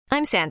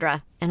I'm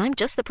Sandra, and I'm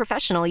just the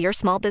professional your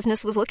small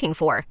business was looking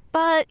for.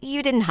 But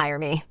you didn't hire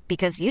me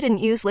because you didn't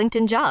use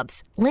LinkedIn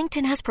Jobs.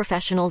 LinkedIn has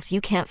professionals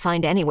you can't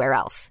find anywhere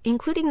else,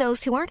 including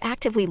those who aren't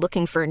actively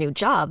looking for a new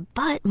job,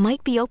 but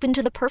might be open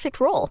to the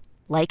perfect role,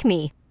 like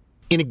me.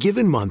 In a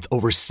given month,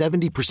 over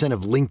 70%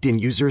 of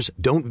LinkedIn users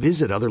don't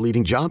visit other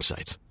leading job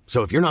sites.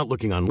 So if you're not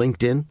looking on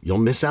LinkedIn, you'll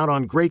miss out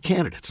on great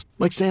candidates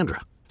like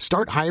Sandra.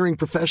 Start hiring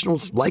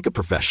professionals like a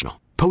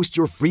professional. Post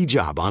your free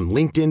job on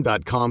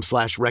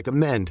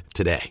linkedin.com/recommend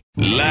today.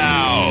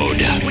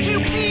 Loud. Would you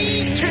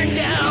please turn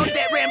down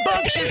that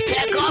rambunctious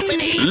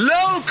cacophony?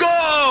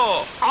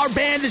 Local. Our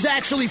band is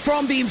actually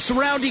from the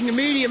surrounding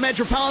immediate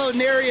metropolitan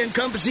area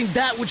encompassing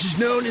that which is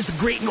known as the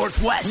Great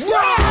Northwest.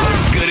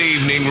 Good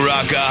evening,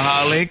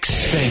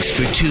 Rockaholics. Thanks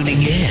for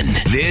tuning in.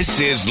 This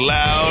is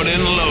Loud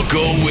and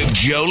Local with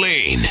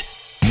Jolene.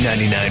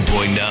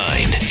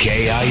 99.9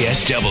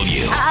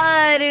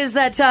 KISW. It is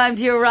that time,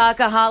 dear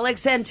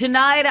Rockaholics, and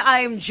tonight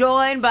I am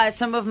joined by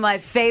some of my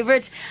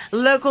favorite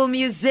local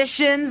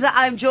musicians.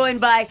 I'm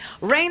joined by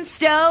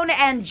Rainstone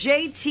and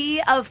JT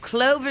of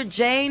Clover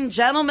Jane.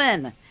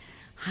 Gentlemen,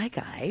 hi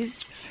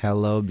guys.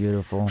 Hello,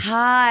 beautiful.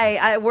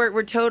 Hi.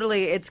 We're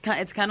totally. It's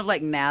kind of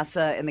like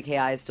NASA in the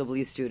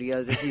KISW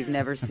studios. If you've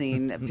never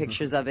seen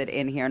pictures of it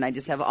in here, and I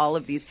just have all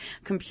of these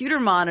computer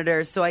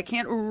monitors, so I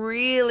can't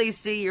really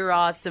see your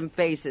awesome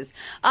faces.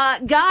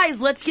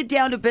 Guys, let's get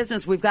down to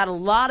business. We've got a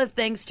lot of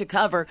things to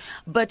cover,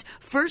 but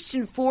first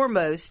and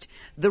foremost,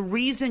 the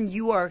reason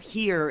you are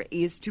here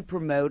is to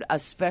promote a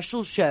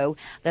special show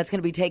that's going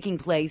to be taking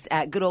place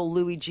at good old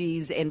Louis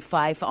G's in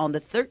Fife on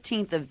the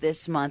 13th of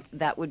this month.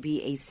 That would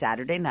be a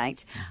Saturday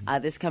night.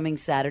 This coming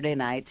Saturday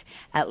night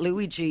at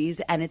Louis G's,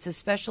 and it's a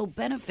special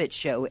benefit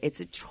show. It's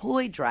a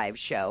toy drive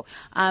show.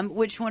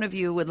 Which one of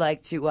you would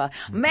like to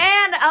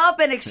man up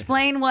and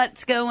explain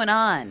what's going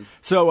on?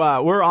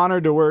 So we're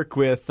honored to work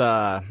with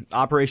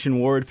Operation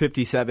Ward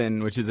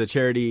 57, which is a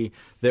charity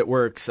that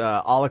works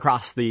all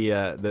across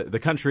the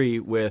country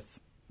with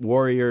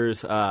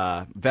warriors,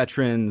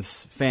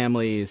 veterans,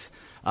 families.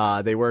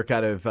 They work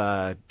out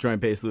of Joint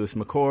Base Lewis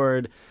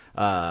McChord.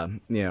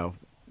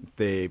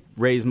 They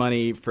raise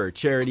money for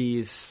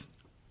charities,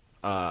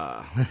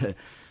 and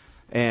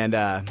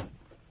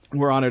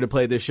we're honored to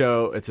play this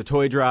show. It's a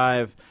toy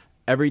drive.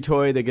 Every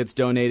toy that gets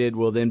donated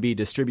will then be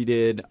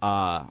distributed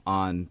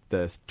on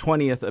the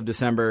 20th of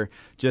December,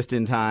 just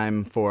in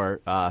time for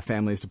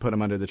families to put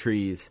them under the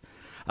trees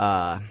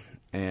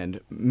and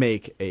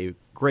make a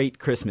great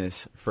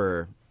Christmas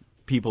for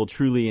people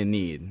truly in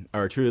need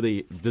or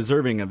truly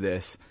deserving of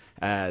this,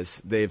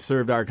 as they've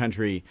served our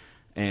country.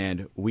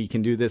 And we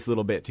can do this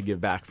little bit to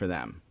give back for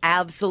them.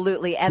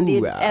 Absolutely. And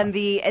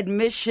the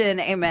admission,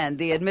 amen,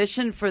 the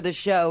admission for the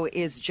show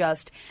is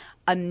just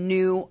a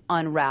new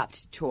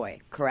unwrapped toy,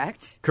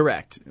 correct?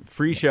 Correct.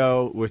 Free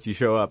show with you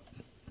show up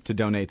to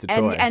donate the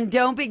toy. And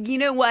don't be, you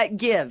know what,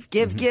 give.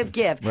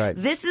 Right.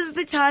 This is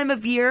the time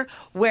of year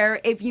where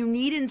if you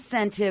need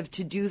incentive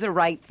to do the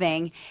right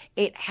thing,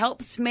 it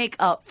helps make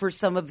up for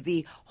some of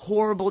the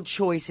horrible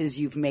choices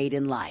you've made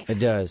in life. It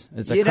does.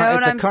 It's a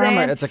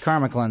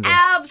karma cleanser.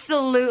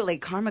 Absolutely.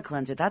 Karma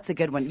cleanser. That's a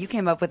good one. You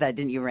came up with that,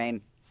 didn't you,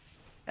 Rain?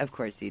 Of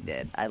course you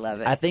did. I love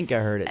it. I think I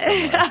heard it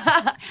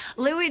somewhere.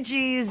 Louis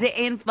G's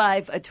in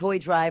Fife, a toy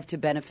drive to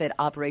benefit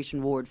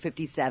Operation Ward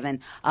 57.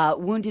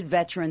 Wounded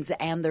veterans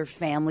and their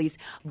families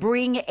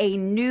bring a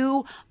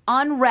new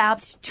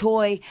unwrapped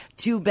toy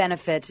to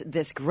benefit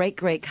this great,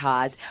 great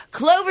cause.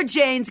 Clover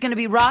Jane's going to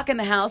be rocking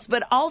the house,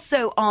 but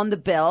also on the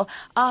bill,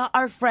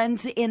 our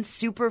friends in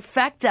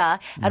Superfecta.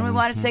 And we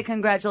want to say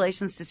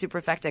congratulations to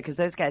Superfecta because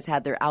those guys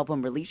had their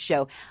album release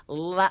show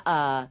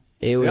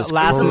It was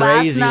last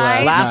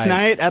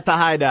night at the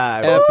High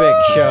Dive. Epic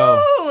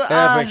show.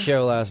 Epic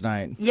show last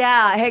night.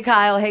 Yeah. Hey,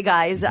 Kyle. Hey,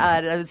 guys.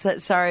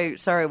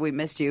 Sorry we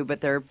missed you,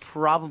 but they're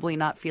probably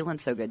not feeling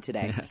so good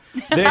today.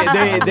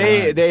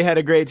 They had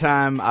a great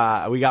time.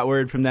 We got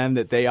word from them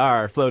that they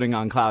are floating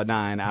on Cloud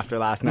 9 after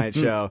last night's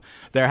show.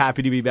 They're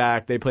happy to be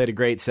back. They played a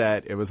great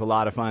set. It was a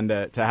lot of fun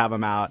to have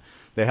them out.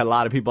 They had a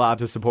lot of people out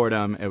to support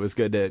them. It was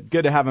good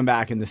to have them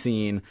back in the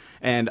scene,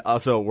 and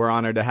also we're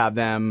honored to have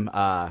them,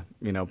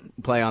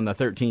 play on the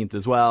 13th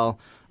as well,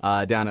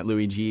 down at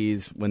Louis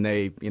G's. When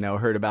they,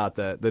 heard about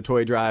the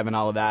toy drive and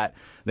all of that,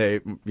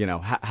 they,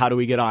 how do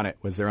we get on it?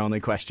 Was their only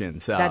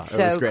question. So that's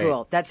it was so great.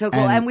 cool. That's so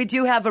cool. And we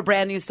do have a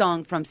brand new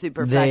song from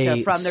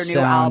Superfecta from their new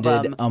album. They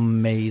sounded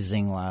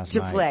amazing last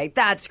night. To play.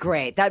 That's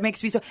great. That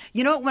makes me so.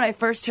 You know what? When I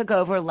first took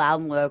over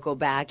Loud and Local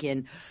back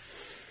in,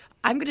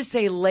 I'm going to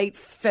say late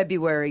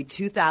February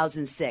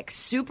 2006,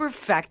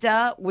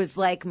 Superfecta was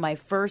like my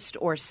first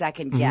or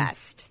second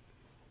guest.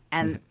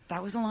 And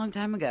that was a long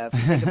time ago, if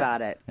you think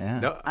about it.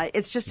 Yeah.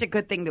 It's just a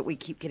good thing that we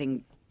keep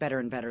getting better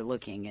and better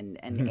looking,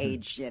 and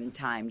age and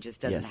time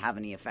just doesn't have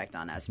any effect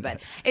on us. But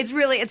it's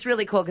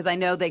really cool because I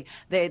know they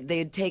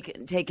had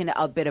taken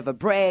a bit of a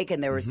break,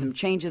 and there were some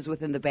changes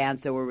within the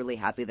band, so we're really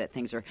happy that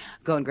things are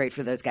going great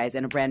for those guys.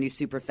 And a brand new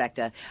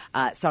Superfecta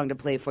song to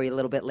play for you a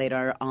little bit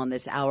later on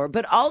this hour.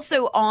 But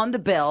also on the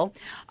bill,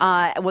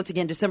 once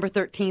again, December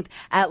 13th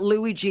at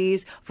Louis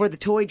G's for the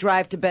toy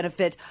drive to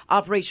benefit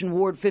Operation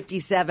Ward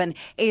 57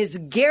 is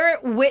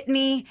Garrett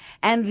Whitney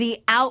and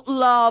the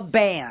Outlaw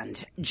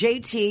Band.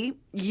 JT,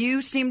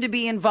 you seem to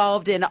be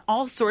involved in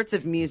all sorts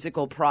of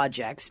musical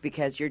projects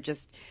because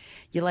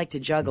you like to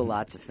juggle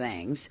lots of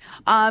things.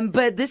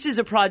 But this is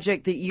a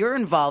project that you're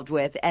involved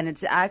with, and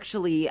it's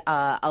actually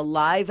a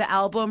live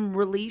album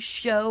release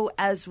show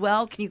as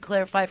well. Can you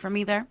clarify for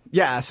me there?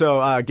 Yeah,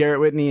 so Garrett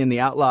Whitney and the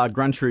Outlaw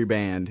Gruntry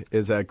Band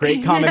is a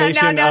great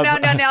combination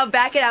No.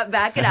 Back it up.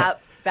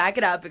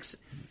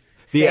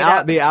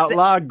 The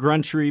Outlaw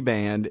Gruntry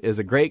Band is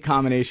a great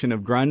combination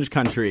of grunge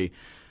country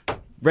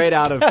right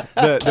out of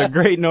the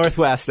great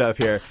Northwest up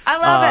here. I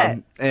love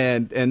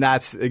it. And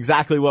that's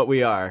exactly what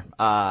we are.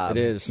 It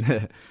is.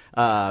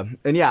 And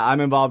yeah,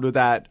 I'm involved with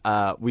that.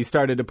 We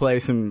started to play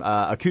some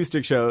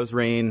acoustic shows,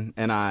 Rain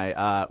and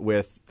I,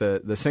 with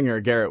the singer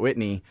Garrett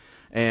Whitney.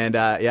 And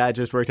it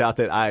just worked out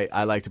that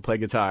I like to play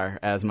guitar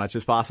as much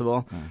as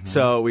possible.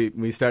 So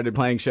we started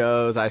playing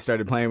shows. I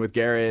started playing with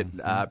Garrett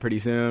pretty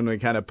soon. We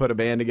kind of put a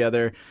band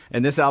together.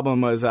 And this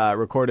album was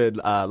recorded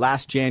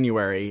last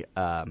January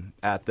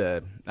at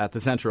the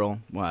Central,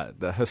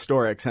 the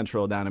historic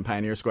Central down in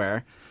Pioneer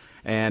Square.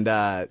 And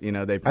I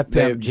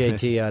pimp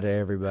JT out to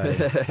everybody.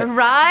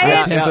 Right?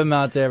 I pimp him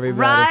out to everybody.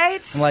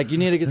 Right? I'm like, you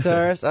need a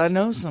guitarist? I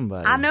know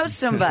somebody.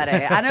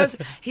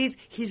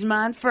 He's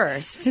mine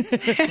first.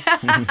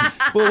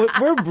 Well,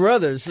 we're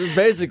brothers,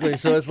 basically.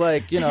 So it's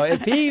like,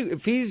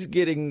 if he's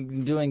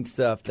doing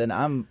stuff, then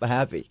I'm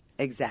happy.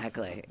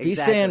 Exactly. If he's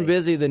staying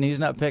busy, then he's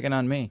not picking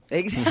on me.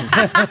 Exactly.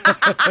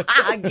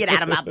 Get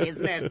out of my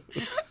business.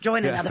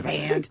 Join another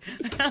band.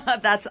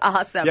 That's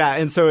awesome. Yeah,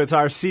 and so it's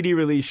our CD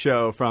release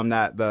show from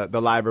the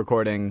live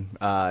recording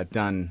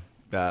done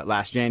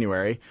last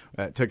January.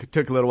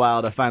 Took a little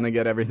while to finally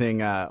get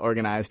everything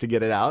organized to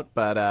get it out,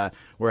 but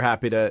we're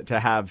happy to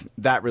have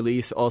that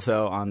release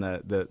also on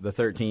the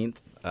 13th,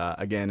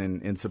 again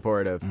in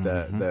support of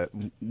the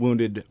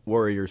Wounded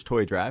Warriors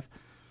Toy Drive.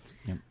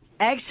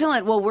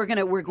 Excellent. Well, we're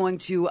going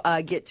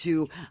to get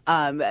to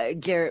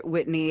Garrett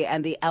Whitney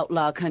and the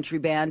Outlaw Country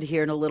Band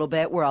here in a little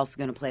bit. We're also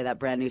going to play that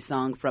brand new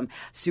song from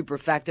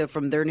Superfecta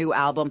from their new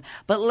album.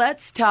 But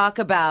let's talk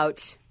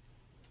about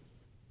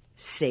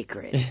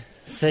Sacred.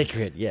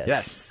 Sacred,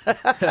 yes. And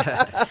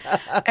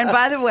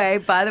by the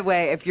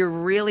way, if you're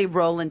really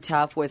rolling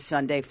tough with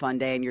Sunday Fun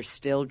Day and you're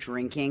still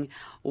drinking,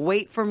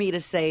 wait for me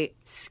to say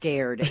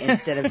scared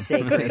instead of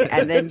sacred,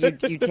 and then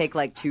you take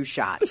like 2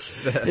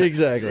 shots.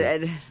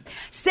 Exactly.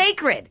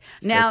 Sacred.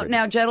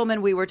 Now,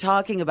 gentlemen, we were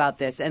talking about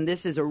this, and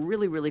this is a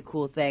really, really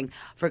cool thing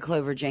for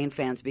Clover Jane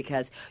fans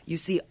because you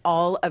see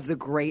all of the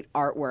great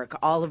artwork,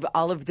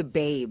 all of the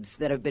babes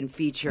that have been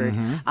featured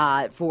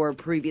for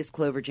previous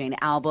Clover Jane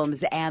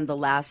albums and the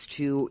last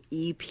 2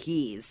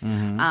 EPs.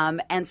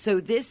 And so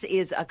this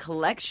is a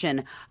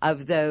collection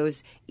of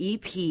those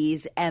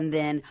EPs and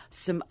then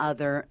some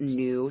other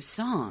new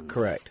songs.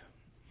 Correct.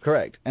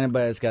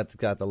 Anybody's got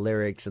the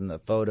lyrics and the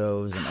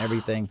photos and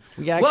everything.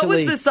 What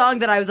was the song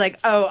that I was like,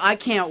 oh, I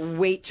can't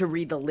wait to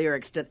read the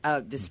lyrics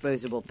to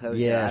Disposable Poser?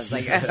 Yes. I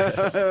was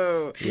like,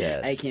 oh,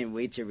 yes. I can't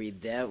wait to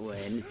read that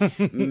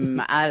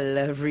one. I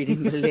love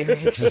reading the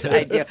lyrics.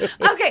 I do.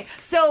 Okay,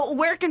 so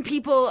where can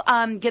people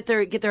get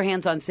their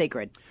hands on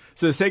Sacred?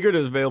 So Sacred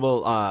is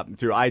available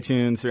through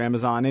iTunes, through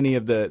Amazon, any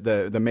of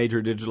the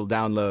major digital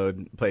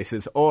download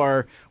places,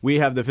 or we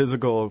have the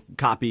physical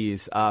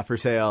copies for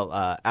sale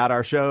at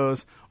our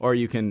shows, or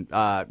you can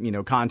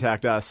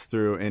contact us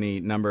through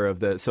any number of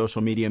the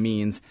social media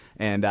means,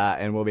 and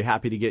we'll be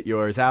happy to get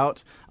yours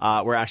out.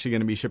 We're actually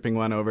going to be shipping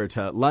one over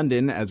to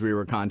London, as we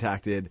were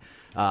contacted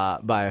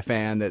by a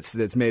fan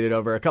that's made it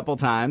over a couple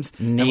times.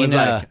 Nina. And was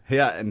like,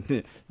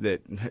 and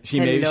that she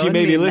may be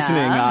Nina.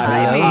 listening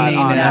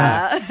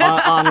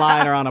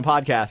online or on a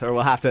podcast, or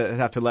we'll have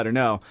to let her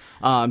know.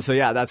 So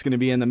yeah, that's going to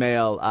be in the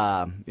mail,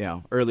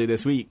 early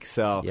this week.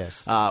 So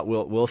yes.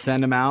 We'll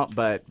send them out.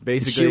 But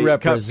basically, she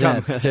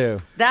represents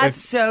too.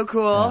 That's so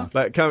cool. Yeah.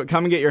 But come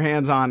and get your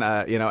hands on,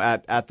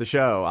 at the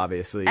show,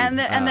 obviously. And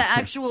the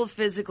actual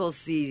physical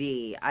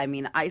CD. I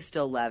mean, I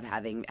still love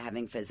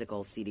having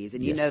physical CDs,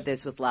 and you know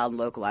this with Loud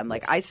and Local. I'm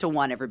like, I still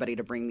want everybody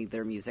to bring me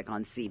their music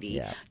on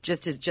CD,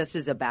 just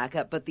as a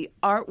backup. But the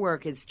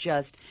artwork is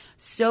just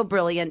so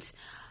brilliant.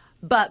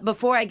 But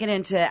before I get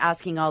into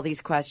asking all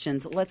these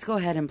questions, let's go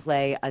ahead and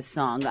play a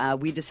song.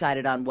 We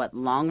decided on what?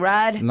 Long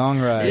Ride? Long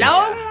Ride.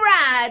 Long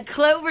Ride!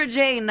 Clover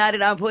Jane,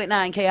 99.9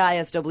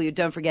 KISW.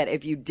 Don't forget,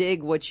 if you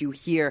dig what you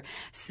hear,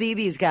 see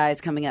these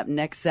guys coming up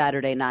next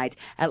Saturday night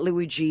at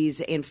Louis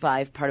G's in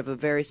 5, part of a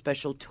very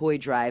special toy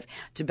drive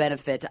to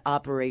benefit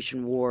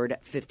Operation Ward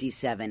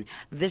 57.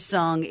 This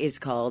song is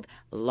called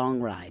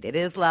Long Ride. It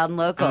is Loud and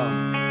Local.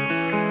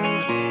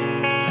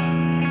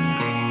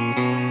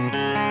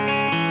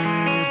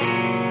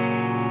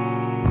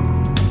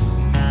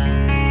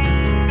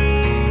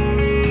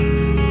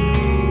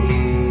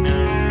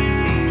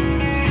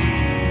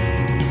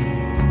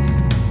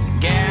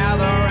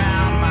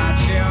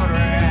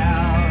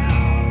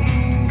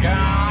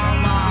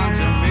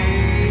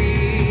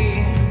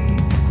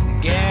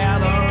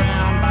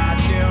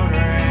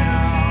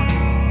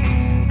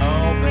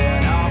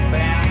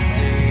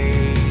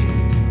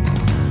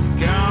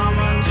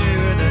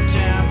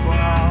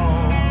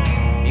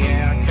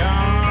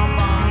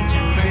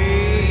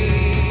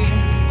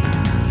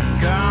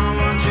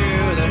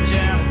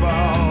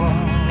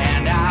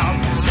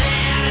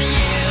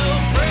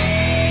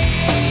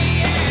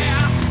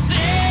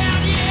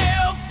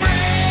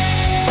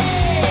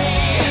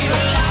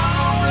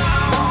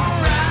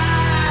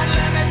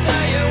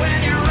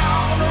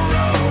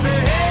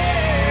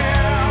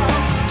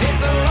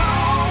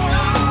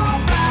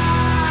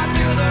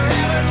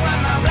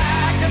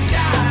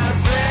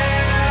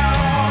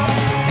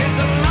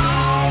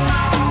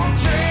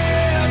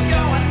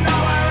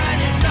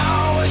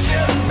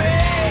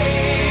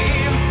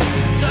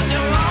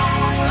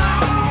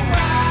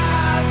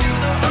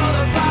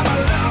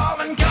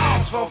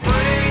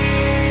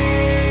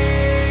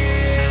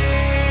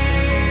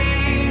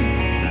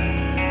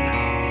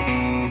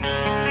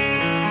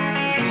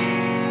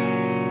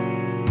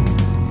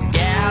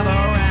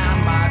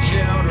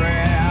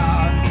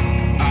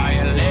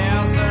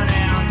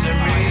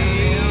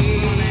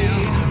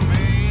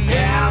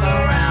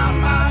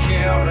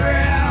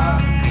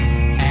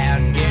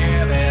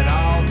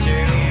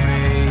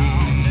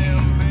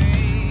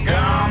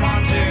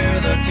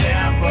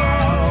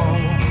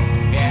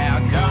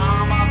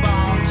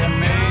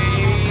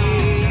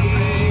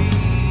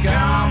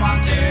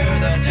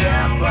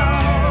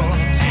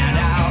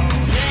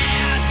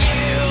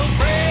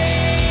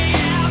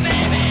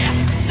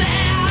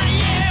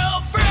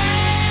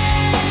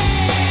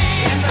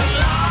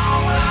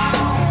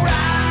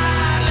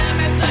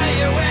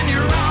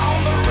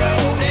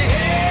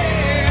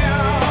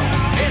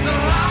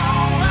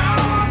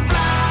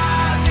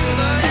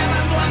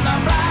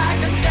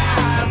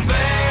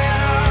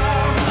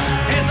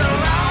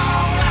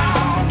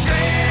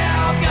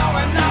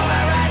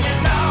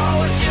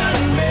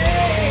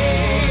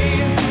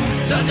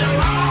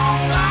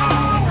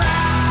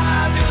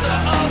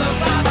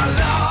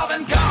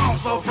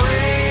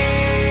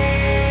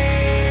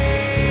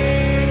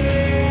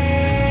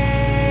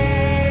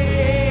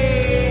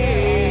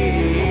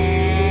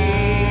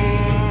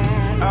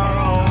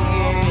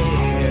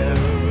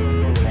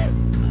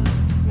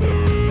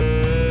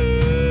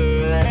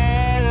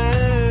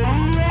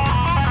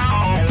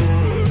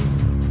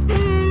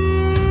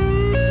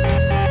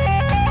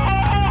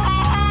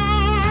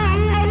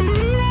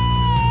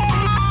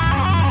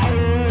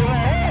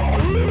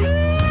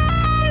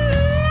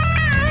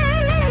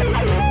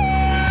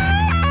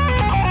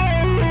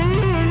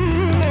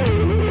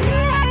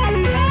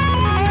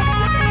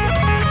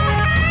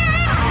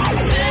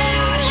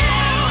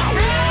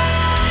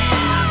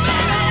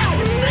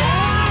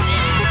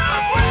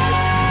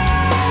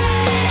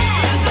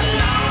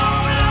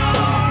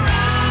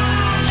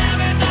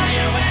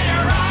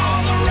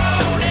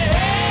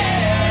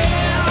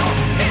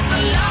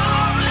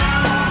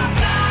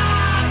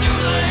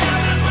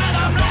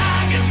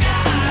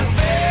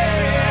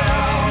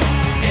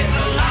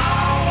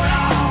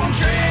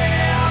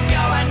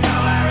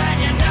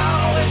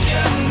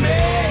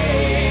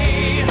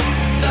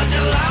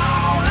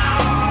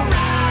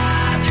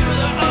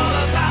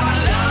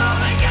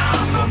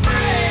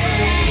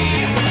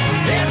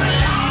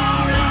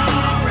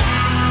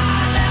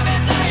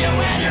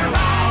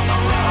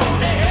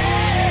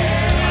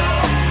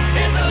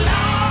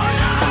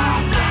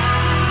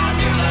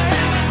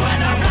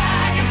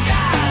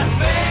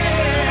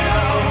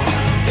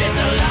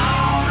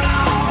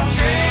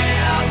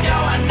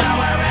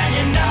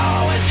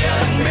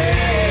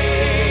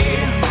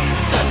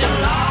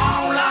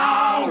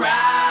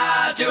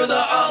 to the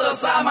other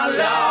side, my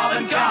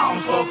loving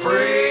comes for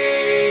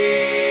free.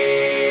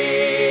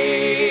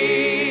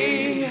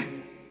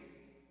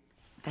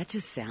 That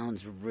just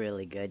sounds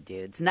really good,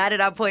 dudes.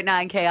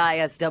 99.9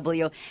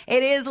 KISW.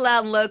 It is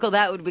Loud and Local.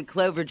 That would be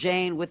Clover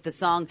Jane with the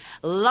song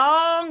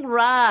Long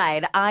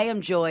Ride. I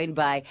am joined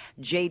by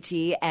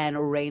JT and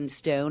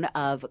Rainstone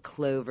of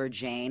Clover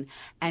Jane.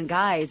 And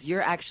guys,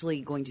 you're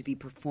actually going to be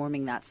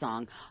performing that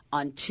song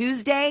on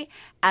Tuesday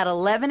at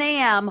 11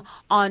 a.m.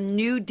 on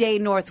New Day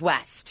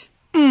Northwest.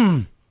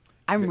 I'm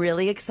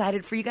really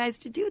excited for you guys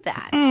to do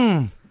that.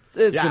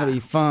 It's going to be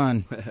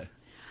fun.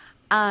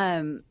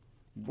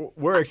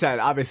 We're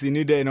excited. Obviously,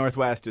 New Day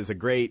Northwest is a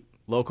great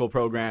local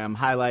program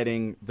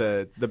highlighting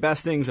the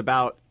best things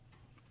about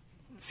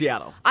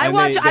Seattle.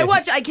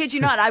 I kid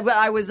you not.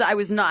 I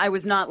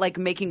was not like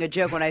making a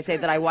joke when I say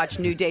that I watch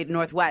New Day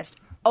Northwest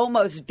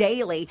almost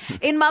daily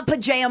in my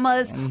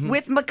pajamas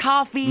with my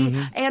coffee,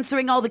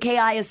 answering all the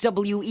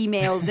KISW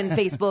emails and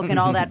Facebook and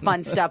all that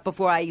fun stuff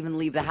before I even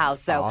leave the house.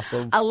 So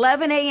awesome.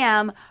 11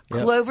 a.m.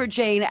 Clover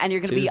Jane, and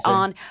you're going to be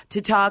on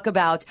to talk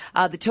about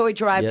the toy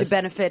drive to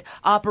benefit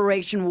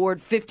Operation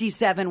Ward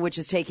 57, which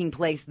is taking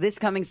place this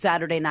coming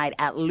Saturday night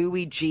at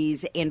Louis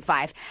G's in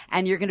 5,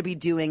 and you're going to be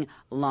doing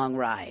Long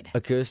Ride.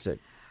 Acoustic.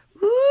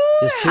 Woo,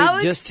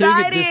 Just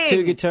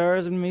two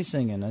guitars and me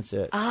singing. That's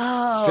it.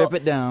 Oh. Strip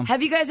it down.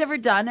 Have you guys ever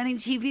done any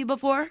TV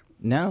before?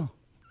 No.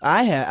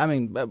 I have. I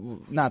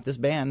mean, not this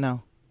band,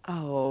 no.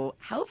 Oh,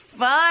 how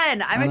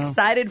fun. I'm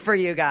excited for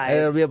you guys.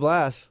 It'll be a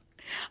blast.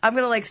 I'm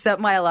going to like set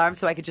my alarm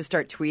so I could just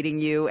start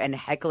tweeting you and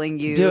heckling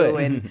you. Do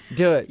it. And,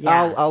 Do it.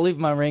 Yeah. I'll leave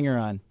my ringer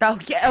on. Oh,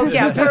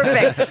 yeah.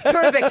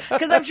 Perfect.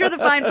 Because I'm sure the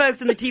fine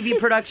folks in the TV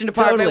production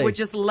department Totally. would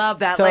just love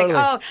that. Totally.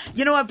 Like, oh,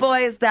 you know what,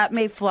 boys? That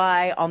may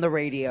fly on the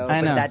radio,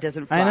 I know. but that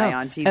doesn't I fly know.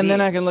 on TV. And then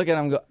I can look at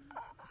them and go,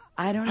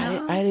 I don't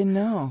know. I didn't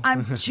know.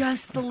 I'm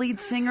just the lead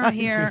singer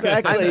here.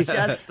 Exactly. I'm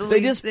just the They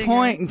lead just singer.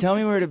 point and tell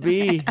me where to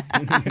be.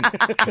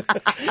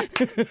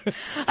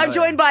 I'm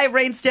joined by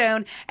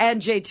Rainstone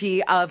and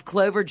JT of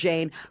Clover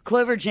Jane.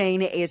 Clover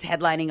Jane is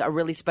headlining a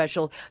really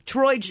special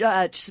Troy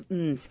Drive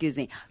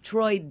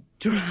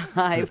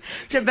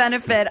to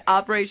benefit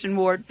Operation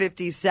Ward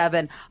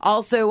 57.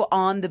 Also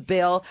on the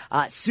bill,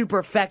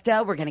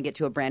 Superfecta. We're going to get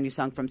to a brand new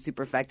song from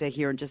Superfecta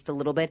here in just a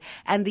little bit.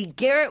 And the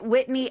Garrett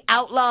Whitney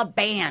Outlaw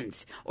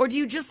Band. Or do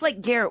you just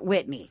like Garrett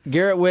Whitney?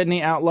 Garrett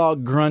Whitney Outlaw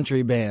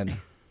Gruntry Band.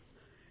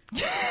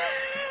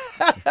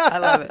 I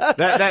love it.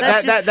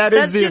 That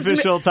is the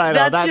official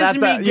title. That's just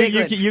me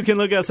giggling. You can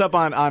look us up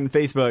on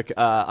Facebook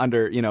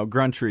under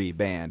Gruntry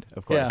Band,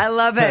 of course. Yeah. I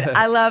love it.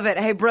 I love it.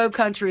 Hey, bro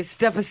country,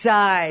 step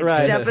aside.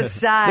 Right. Step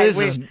aside.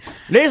 This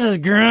is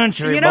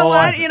Gruntry, You know boy.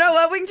 what? You know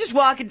what? We can just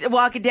walk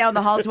it down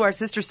the hall to our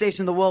sister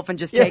station, The Wolf, and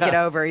just take it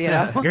over, you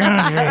know?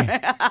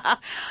 Gruntry.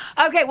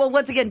 Okay, well,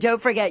 once again,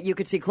 don't forget you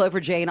could see Clover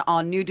Jane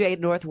on New Day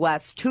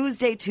Northwest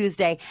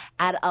Tuesday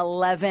at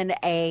 11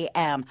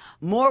 a.m.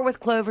 More with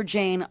Clover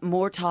Jane,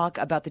 more talk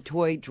about the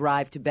toy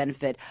drive to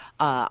benefit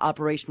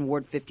Operation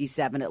Ward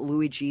 57 at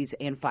Louis G's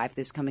and 5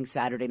 this coming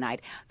Saturday night.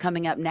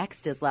 Coming up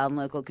next as Loud and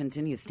Local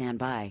continues. Stand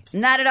by.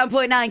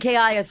 99.9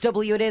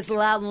 KISW. It is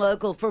Loud and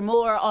Local. For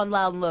more on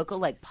Loud and Local,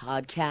 like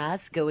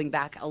podcasts, going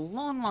back a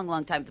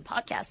long time, the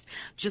podcast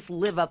just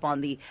live up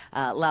on the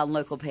Loud and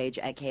Local page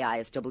at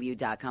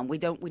KISW.com. We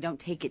don't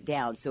take it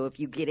down. So if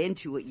you get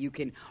into it, you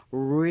can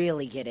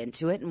really get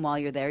into it. And while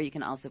you're there, you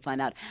can also find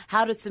out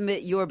how to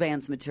submit your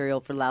band's material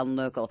for Loud and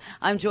Local.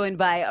 I'm joined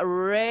by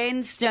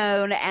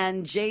Rainstone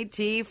and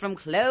JT from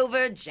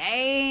Clover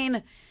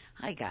Jane.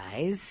 Hi,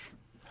 guys.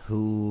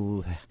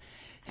 Ooh,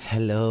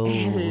 hello.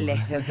 Hello.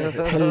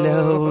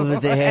 Hello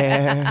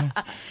there.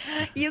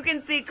 You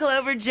can see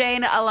Clover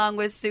Jane along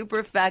with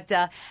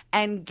Superfecta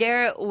and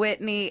Garrett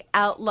Whitney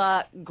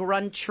Outlaw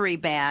Gruntry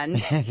Band.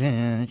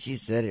 She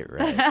said it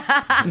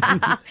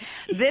right.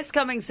 This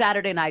coming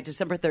Saturday night,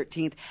 December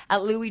 13th,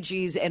 at Louis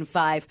G's and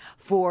 5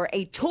 for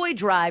a toy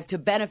drive to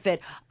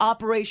benefit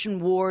Operation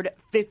Ward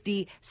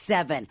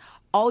 57.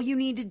 All you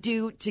need to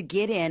do to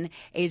get in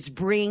is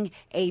bring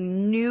a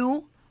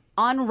new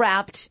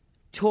unwrapped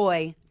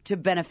toy to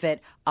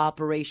benefit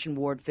Operation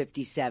Ward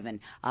 57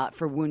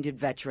 for wounded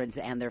veterans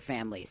and their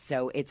families.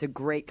 So it's a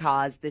great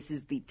cause. This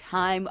is the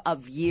time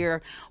of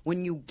year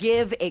when you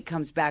give, it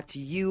comes back to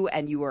you,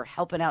 and you are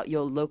helping out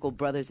your local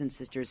brothers and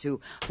sisters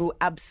who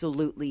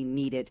absolutely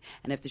need it.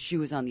 And if the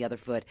shoe is on the other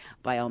foot,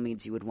 by all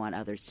means, you would want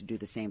others to do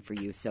the same for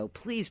you. So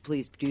please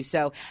do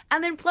so.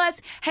 And then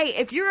plus, hey,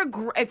 if you're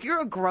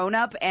a grown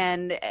up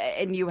and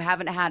you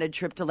haven't had a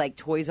trip to like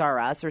Toys R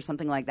Us or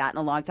something like that in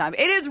a long time,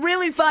 it is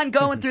really fun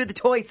going through the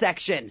toy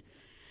section.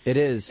 It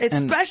is.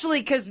 Especially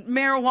because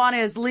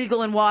marijuana is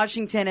legal in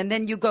Washington, and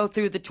then you go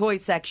through the toy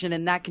section,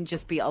 and that can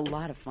just be a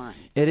lot of fun.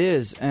 It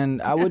is.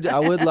 And I would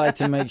like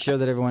to make sure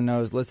that everyone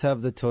knows, let's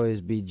have the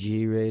toys be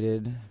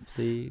G-rated,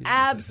 please.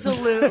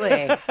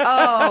 Absolutely.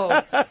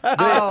 Oh.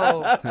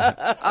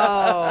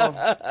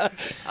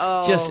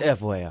 Just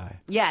FYI.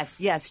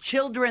 Yes.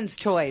 Children's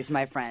toys,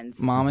 my friends.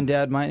 Mom and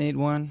Dad might need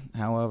one,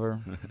 however.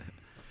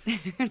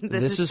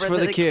 This is for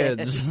the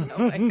kids.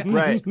 Oh my God.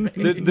 Right.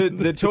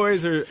 The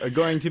toys are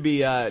going to be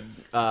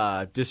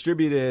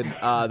distributed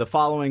the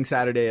following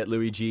Saturday at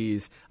Louis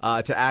G's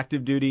to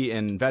active duty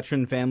and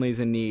veteran families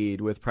in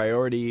need, with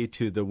priority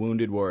to the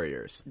wounded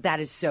warriors. That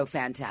is so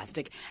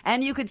fantastic.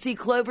 And you could see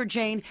Clover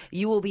Jane.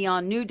 You will be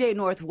on New Day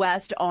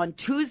Northwest on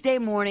Tuesday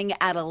morning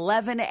at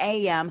 11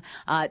 a.m.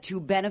 To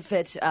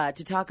benefit,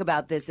 to talk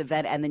about this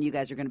event. And then you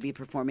guys are going to be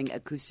performing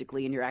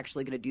acoustically, and you're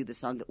actually going to do the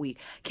song that we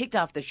kicked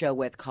off the show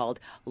with called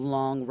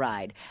Long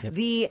Ride. Yep.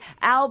 The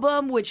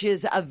album, which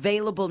is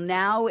available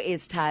now,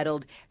 is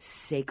titled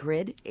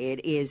Sacred.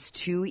 It is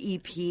 2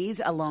 EPs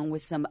along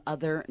with some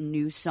other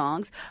new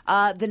songs.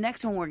 The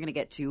next one we're going to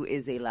get to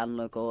is a Loud and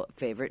Local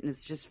favorite, and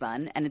it's just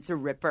fun, and it's a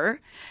ripper.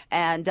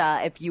 And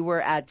if you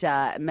were at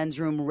Men's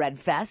Room Red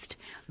Fest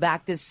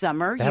back this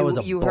summer, that was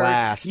a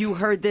blast. You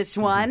heard this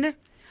one.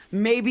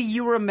 Maybe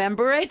you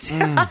remember it.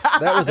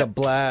 That was a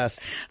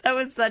blast. That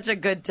was such a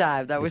good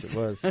time. That Yes, it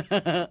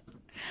was.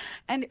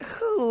 And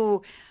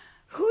who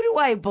do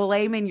I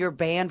blame in your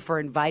band for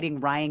inviting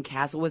Ryan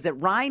Castle? Was it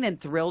Ryan and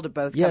Thrill to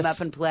both come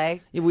up and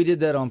play? Yeah, we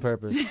did that on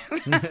purpose.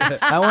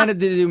 I wanted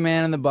to do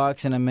Man in the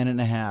Box in a minute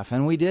and a half,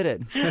 and we did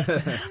it.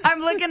 I'm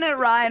looking at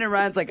Ryan, and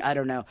Ryan's like, I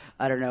don't know.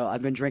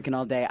 I've been drinking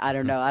all day. I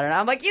don't know.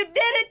 I'm like, you did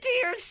it to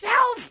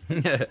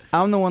yourself.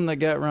 I'm the one that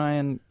got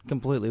Ryan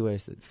completely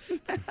wasted.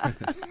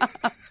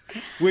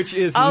 Which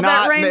is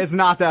it's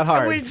not that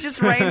hard. We're just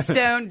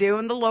Rainstone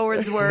doing the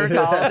Lord's work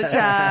all the time.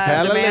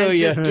 Hallelujah. The man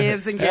just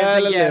gives and gives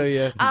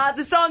Hallelujah. and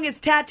gives. The song is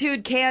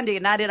Tattooed Candy,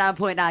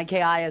 99.9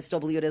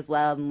 KISW. It is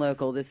Loud and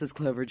Local. This is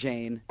Clover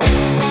Jane.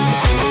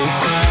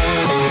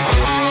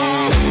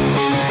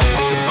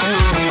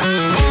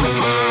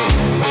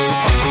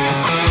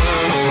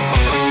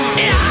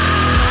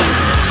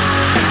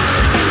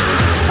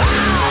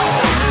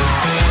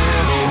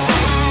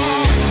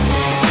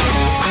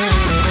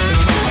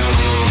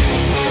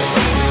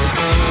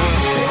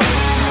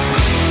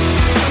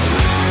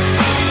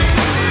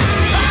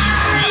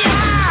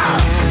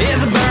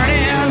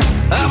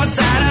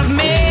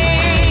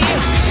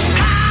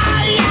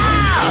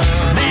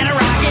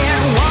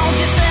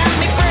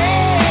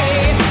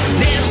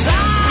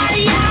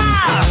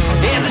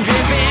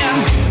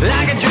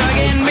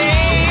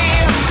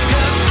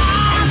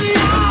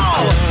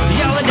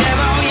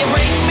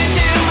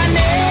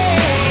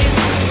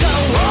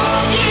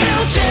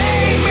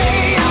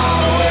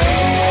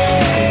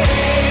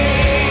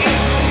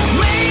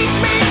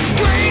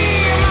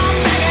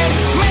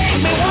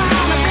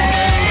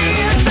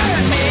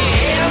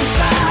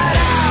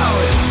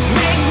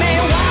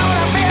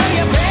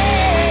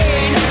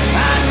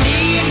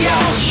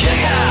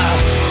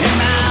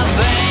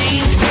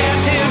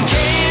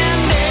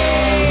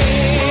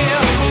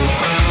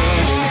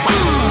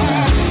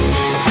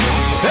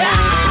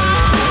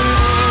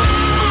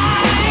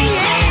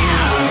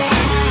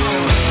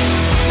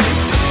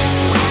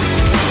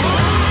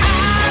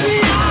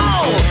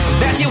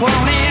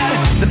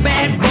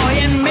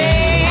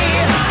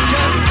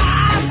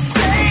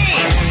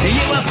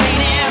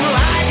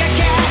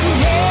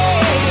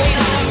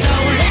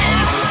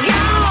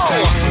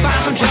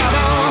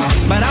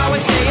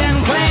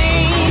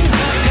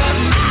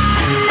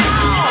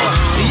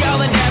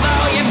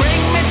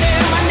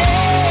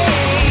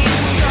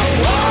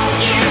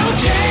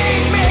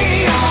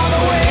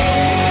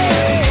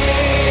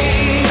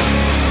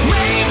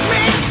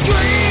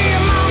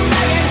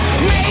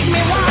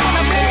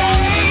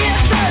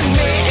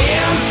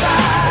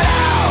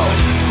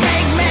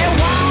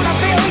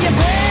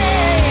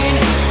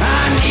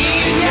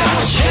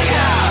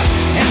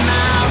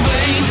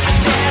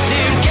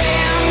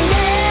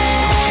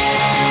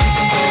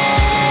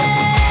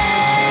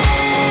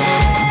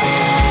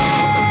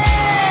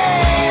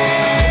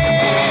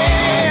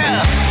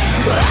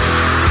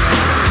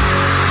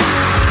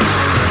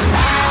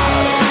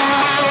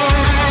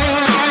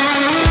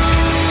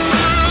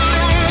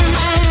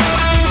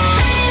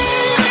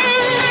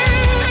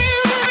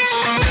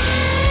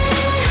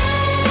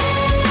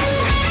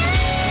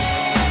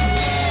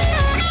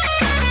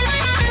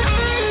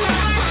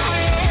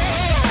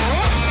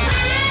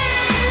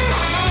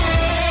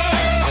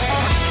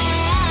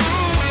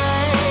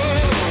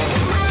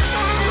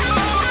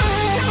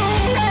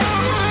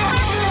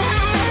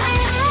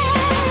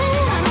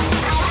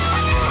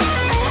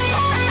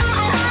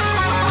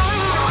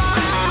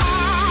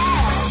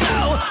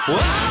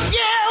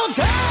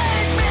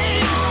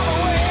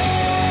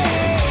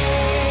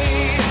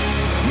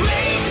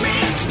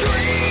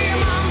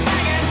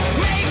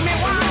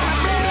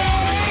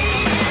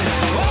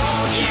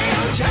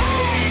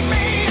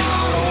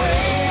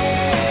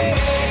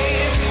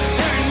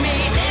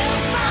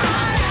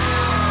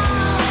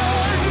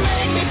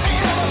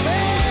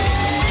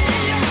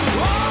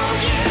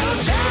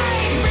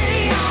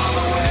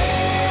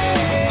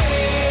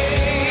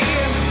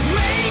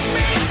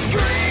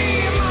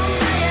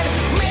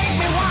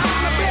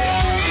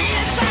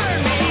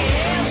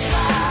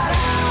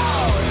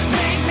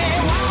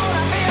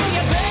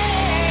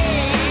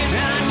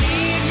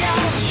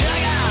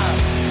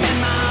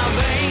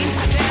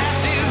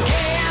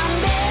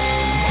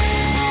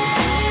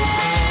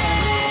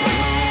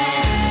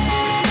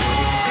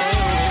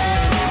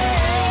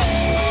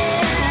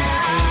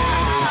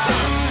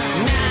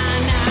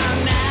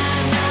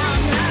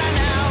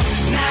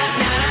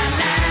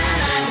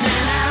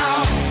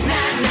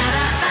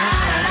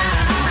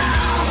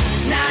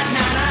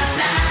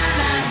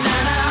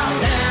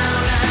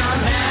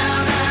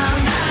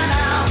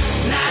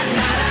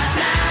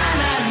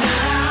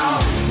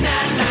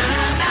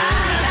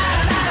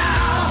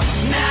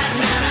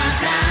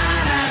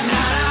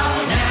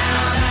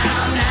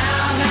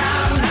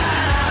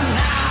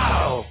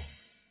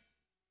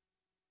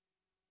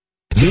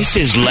 This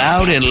is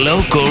Loud and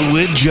Local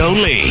with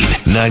Jolene.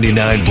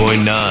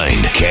 99.9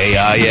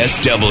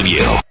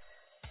 KISW.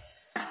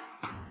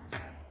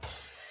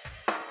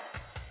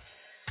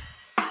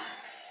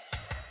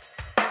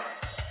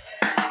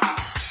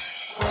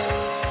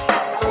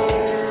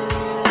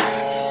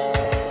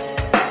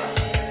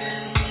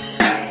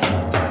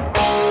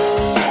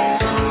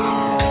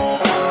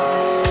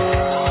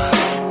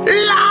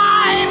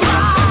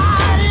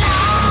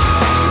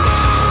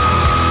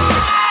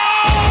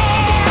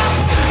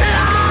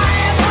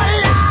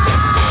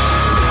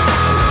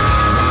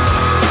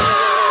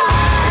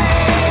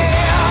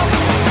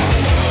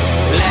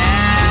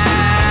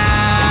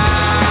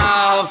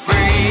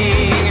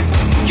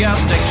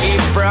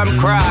 From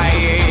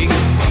crying,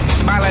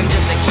 smiling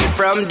just to keep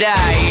from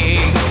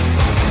dying,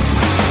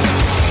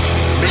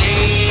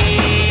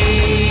 bleeding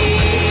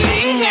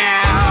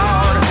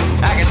out.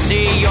 I can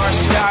see your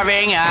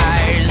starving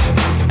eyes,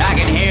 I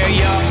can hear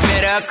your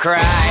bitter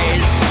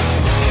cries.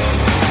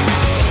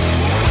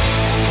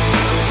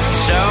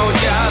 So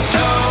just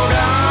hold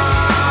on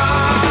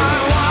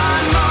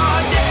one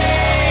more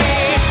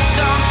day,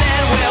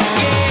 something will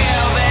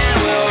give and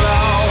we'll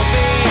all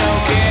be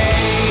okay.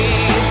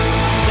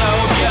 So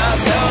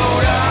just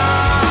hold on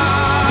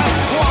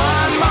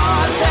one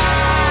more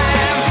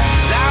time,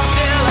 'cause I'm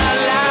still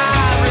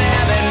alive,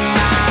 living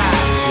my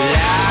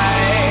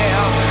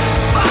life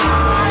for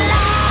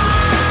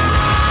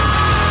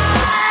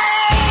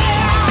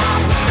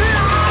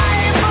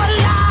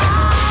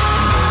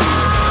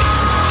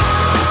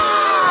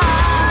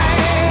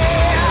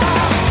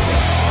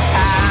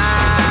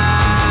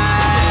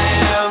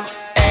I've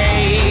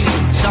aged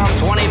some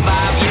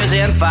 25 years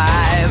in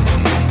 5.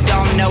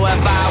 Don't know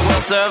if I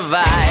will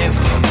survive,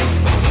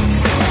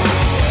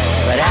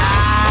 but I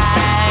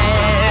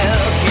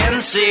can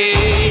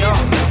see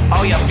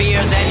all your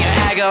fears and your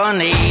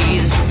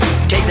agonies.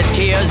 Taste the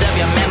tears of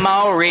your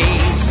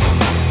memories.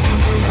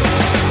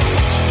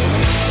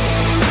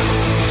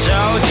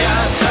 So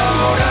just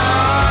hold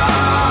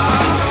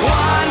on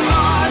one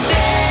more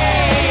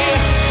day,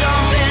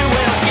 something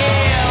will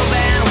give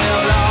and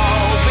we'll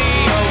all be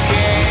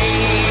okay.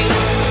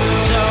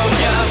 So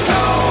just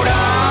hold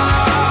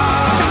on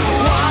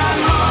one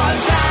more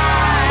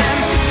time,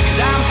 'cause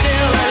I'm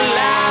still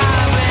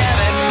alive,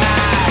 living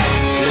my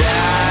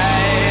life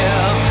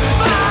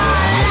for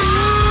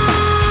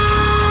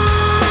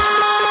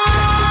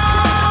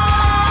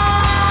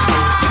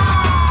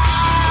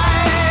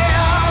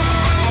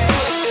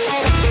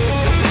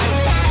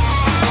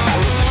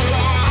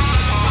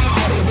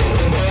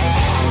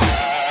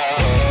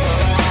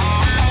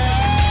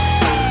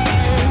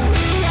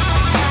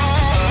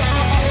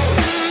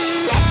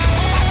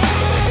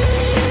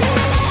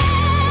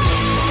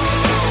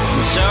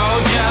So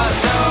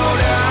just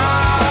hold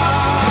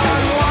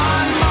on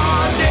one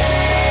more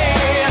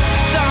day,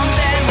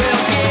 something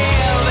will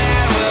give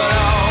and we'll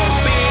all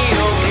be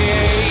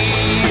okay.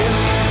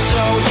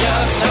 So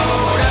just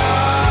hold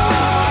on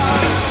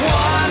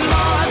one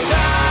more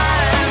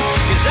time,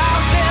 'cause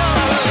I'm still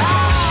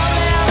alive,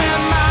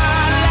 living my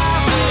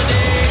life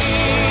today.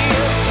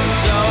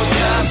 So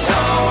just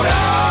hold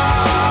on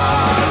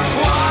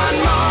one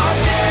more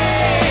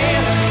day,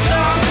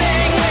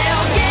 something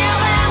will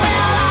give and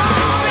we'll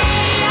all be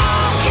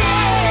okay.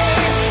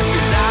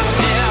 'Cause I'm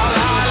still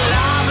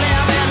alive,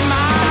 living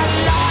my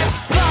life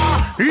for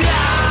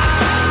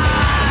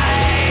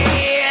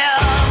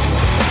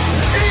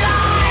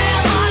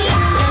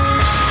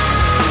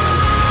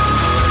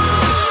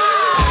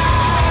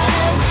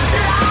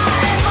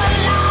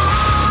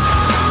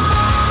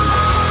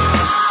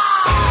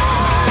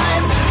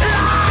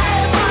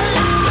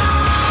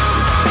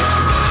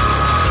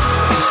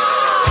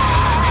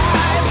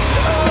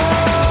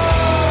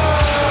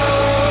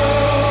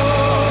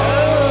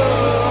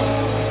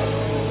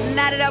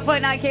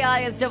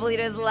KISW, it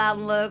is Loud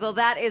and Local.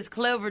 That is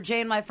Clover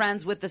Jane, my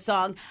friends, with the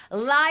song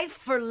Life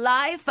for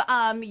Life.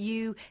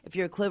 If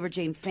you're a Clover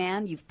Jane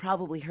fan, you've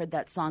probably heard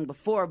that song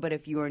before, but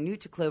if you are new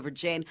to Clover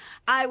Jane,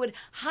 I would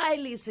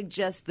highly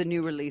suggest the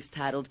new release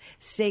titled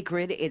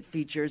Sacred. It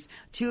features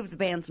 2 of the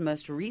band's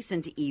most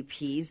recent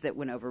EPs that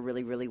went over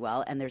really, really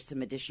well, and there's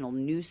some additional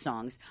new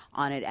songs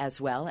on it as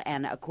well.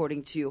 And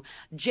according to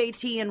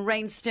JT and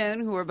Rainstone,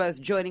 who are both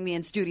joining me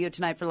in studio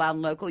tonight for Loud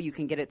and Local, you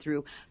can get it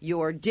through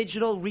your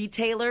digital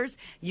retailers.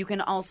 You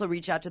can also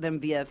reach out to them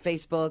via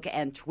Facebook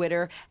and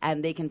Twitter,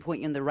 and they can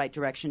point you in the right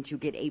direction to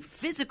get a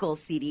physical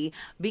CD,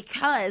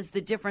 because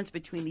the difference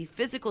between the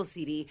physical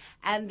CD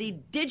and the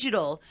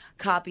digital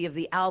copy of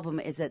the album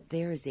is that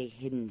there is a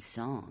hidden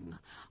song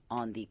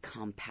on the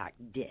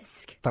compact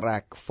disc.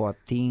 Track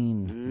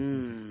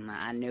 14.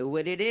 I know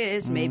what it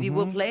is. Maybe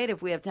we'll play it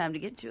if we have time to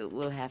get to it.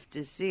 We'll have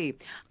to see.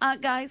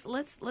 Guys,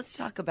 let's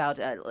talk about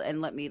and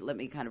let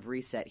me kind of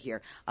reset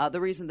here. The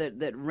reason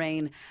that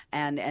Rain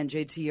and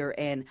JT are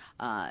in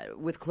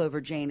with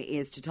Clover Jane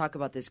is to talk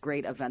about this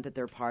great event that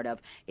they're part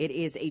of. It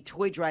is a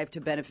toy drive to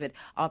benefit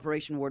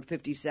Operation Ward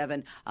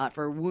 57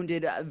 for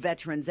wounded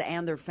veterans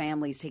and their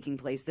families, taking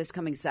place this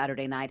coming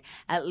Saturday night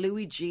at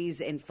Louis G's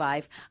in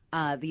Fife.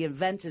 The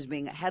event is is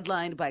being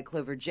headlined by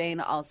Clover Jane,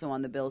 also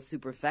on the bill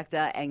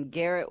Superfecta, and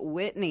Garrett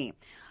Whitney.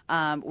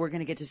 We're going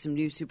to get to some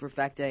new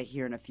Superfecta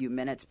here in a few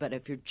minutes, but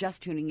if you're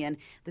just tuning in,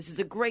 this is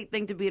a great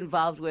thing to be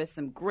involved with,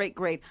 some great,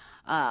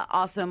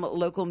 awesome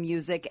local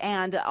music,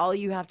 and all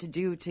you have to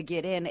do to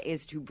get in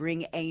is to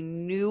bring a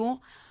new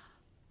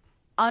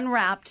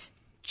unwrapped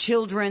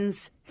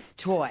children's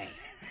toy.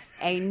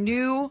 A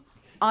new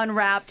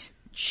unwrapped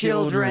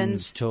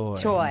children's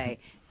toy.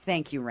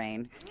 Thank you,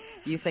 Rain.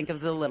 You think of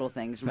the little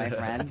things, my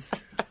friend.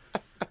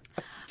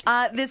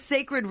 This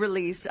sacred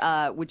release,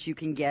 which you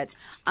can get,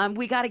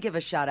 we got to give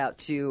a shout out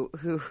to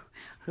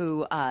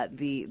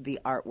the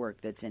artwork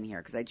that's in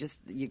here, because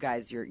you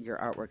guys, your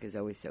artwork is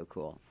always so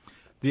cool.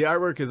 The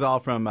artwork is all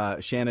from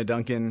Shanna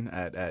Duncan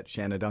at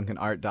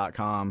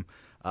shannaduncanart.com.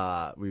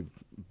 We've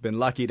been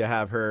lucky to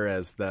have her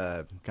as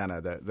the kind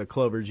of the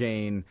Clover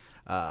Jane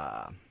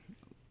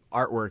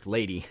artwork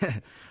lady.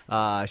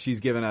 She's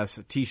given us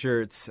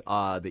T-shirts,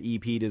 the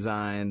EP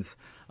designs.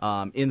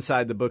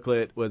 Inside the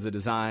booklet was a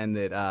design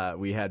that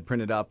we had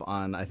printed up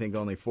on, I think,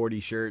 only 40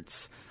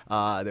 shirts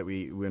that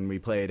when we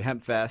played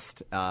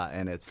Hempfest,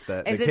 and it's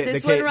the. Is it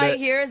this one right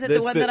here? Is it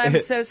the one that I'm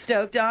so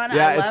stoked on?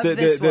 Yeah, I love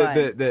this one.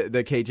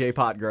 The KJ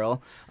Pot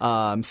Girl.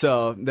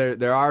 So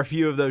there are a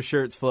few of those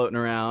shirts floating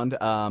around,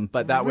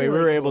 but that way we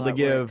were able to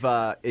give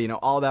all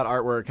that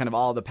artwork, kind of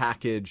all the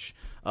package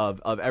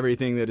of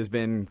everything that has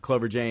been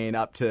Clover Jane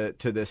up to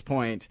this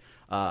point,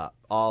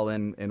 all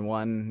in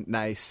one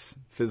nice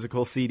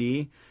physical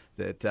CD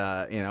that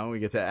we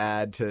get to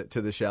add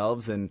to the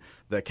shelves, and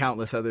the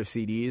countless other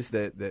CDs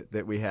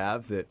that we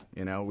have that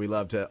we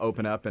love to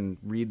open up and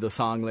read the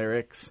song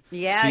lyrics.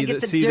 Yeah, get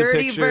the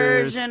dirty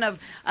version of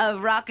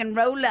Rock and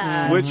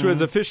Rolla, which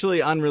was officially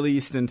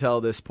unreleased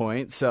until this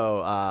point.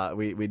 So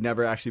we'd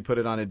never actually put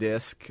it on a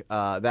disc.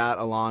 That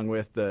along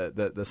with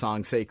the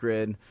song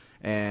Sacred.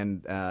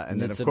 And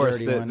then of course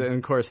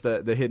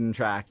the hidden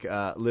track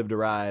Live to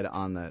Ride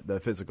on the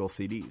physical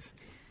CDs.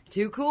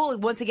 Too cool.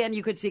 Once again,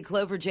 you could see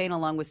Clover Jane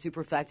along with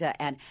Superfecta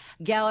and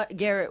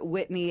Garrett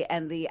Whitney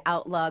and the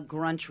Outlaw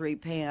Grungery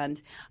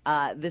Band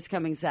this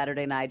coming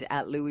Saturday night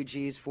at Louis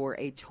G's for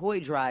a toy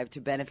drive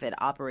to benefit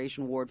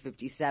Operation Ward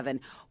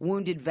 57,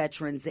 wounded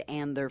veterans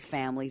and their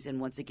families.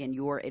 And once again,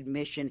 your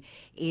admission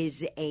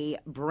is a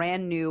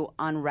brand new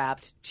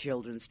unwrapped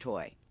children's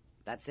toy.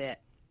 That's it.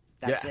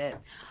 That's it.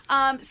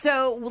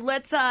 So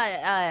let's,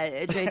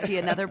 JT,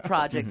 another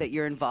project that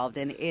you're involved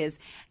in is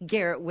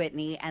Garrett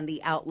Whitney and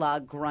the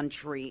Outlaw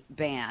Grungery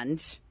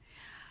Band.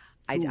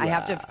 I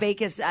have to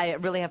focus. I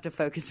really have to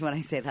focus when I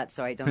say that,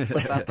 so I don't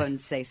slip up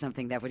and say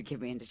something that would get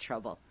me into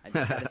trouble. I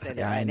just got to say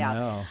that right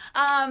now.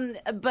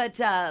 But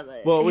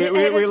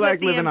we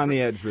like living on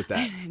the edge with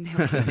that.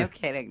 No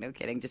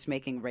kidding. Just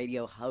making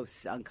radio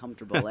hosts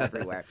uncomfortable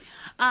everywhere.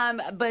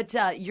 But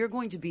you're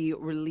going to be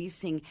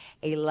releasing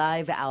a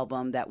live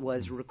album that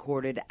was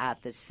recorded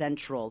at the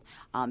Central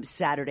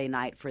Saturday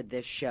night for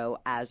this show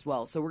as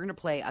well. So we're going to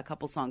play a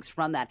couple songs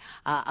from that,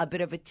 a bit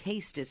of a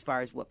taste as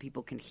far as what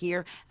people can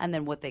hear, and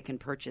then what they can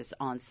purchase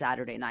on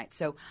Saturday night.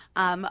 So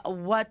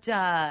why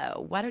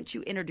don't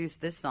you introduce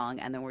this song,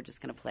 and then we're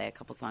just going to play a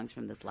couple songs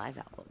from this live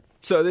album.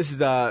 So this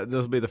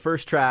will be the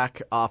first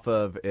track off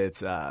of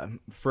its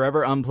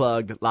Forever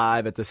Unplugged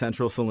live at the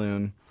Central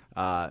Saloon,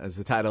 is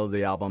the title of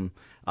the album,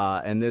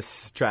 and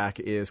this track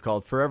is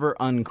called Forever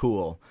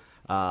Uncool.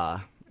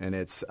 And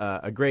it's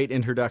a great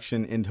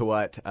introduction into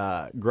what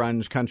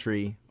grunge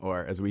country,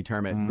 or as we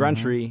term it,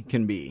 grungery,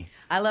 can be.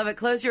 I love it.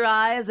 Close your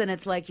eyes, and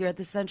it's like you're at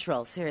the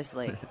Central.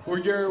 Seriously. We're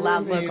Garrett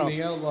Whitney and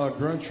the Outlaw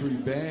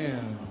Grungery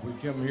Band. We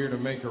come here to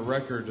make a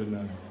record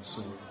tonight,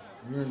 so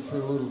you're in for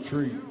a little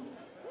treat.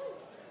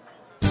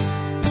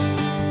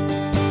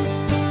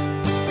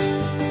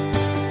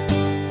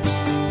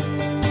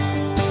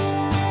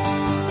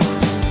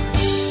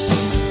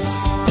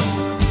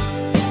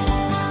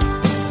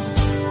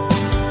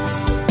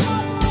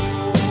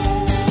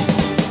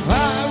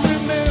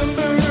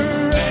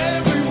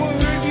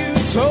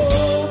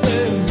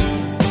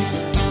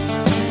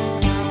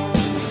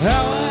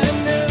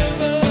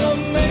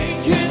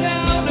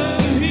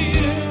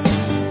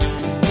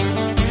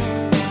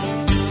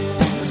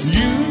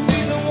 You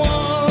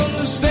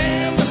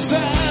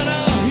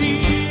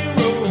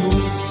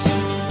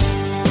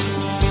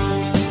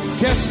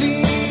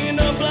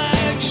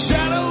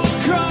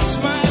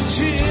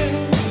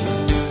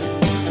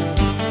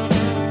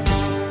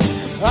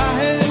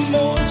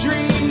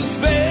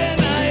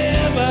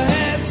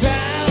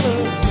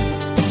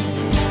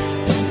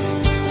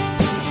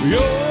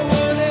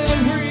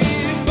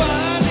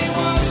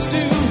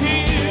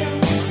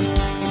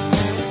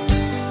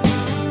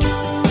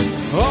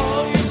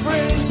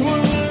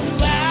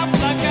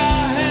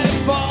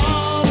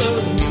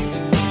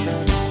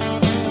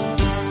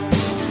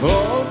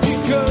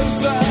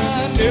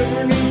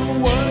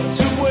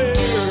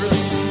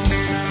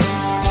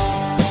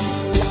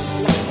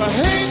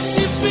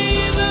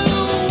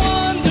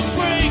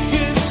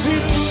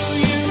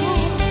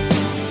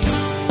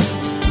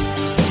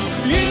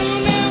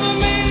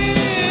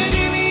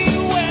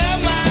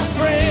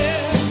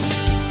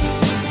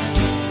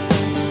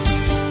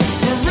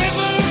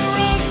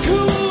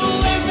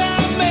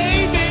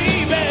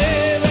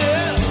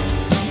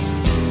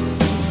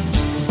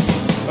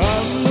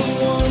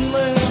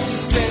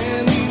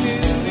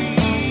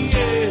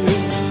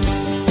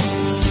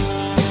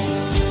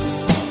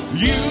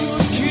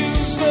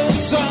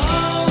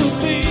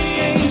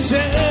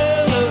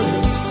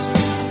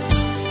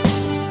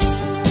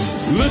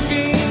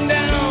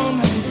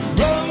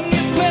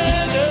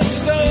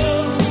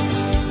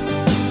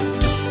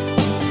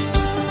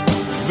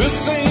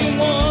same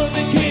one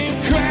that came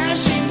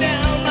crashing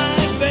down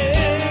like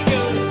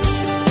Vegas.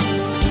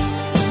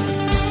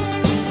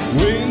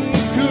 When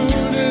you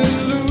couldn't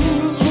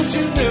lose what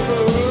you never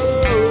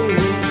owned.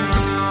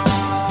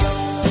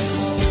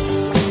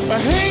 I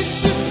hate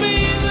to be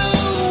the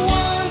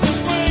one to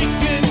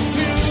break it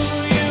to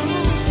you.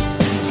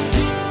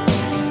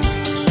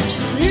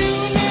 You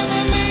never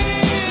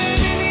made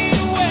it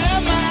anywhere,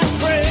 my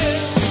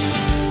friend.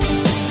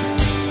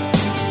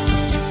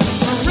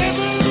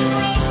 Forever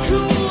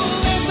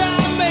uncool as I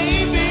may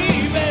be,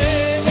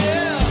 baby.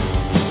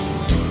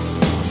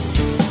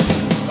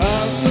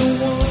 I'm the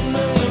one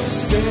that's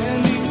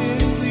standing in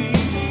the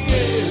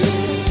air.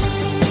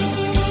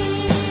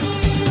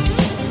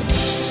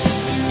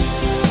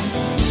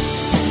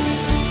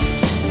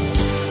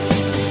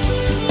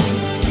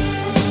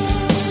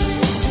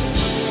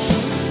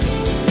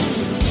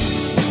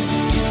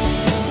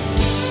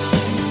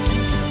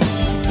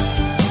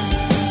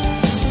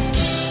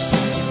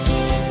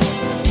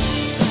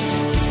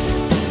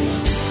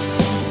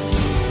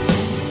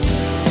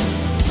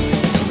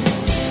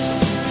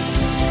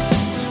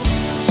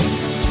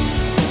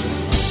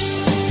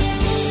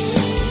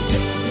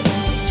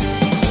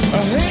 I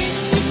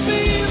hate to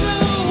be the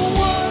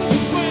one to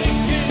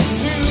break it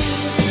to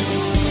you.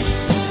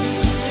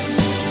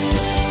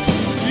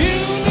 You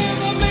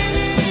never made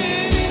it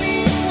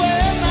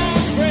anywhere, my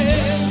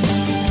friend.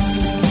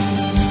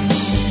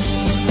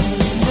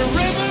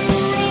 Forever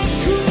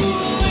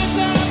uncool as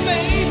I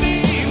may be,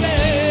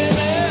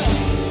 baby.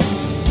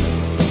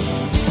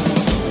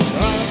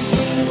 I'm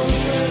the one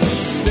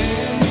that's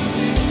standing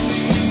in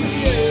the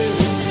air.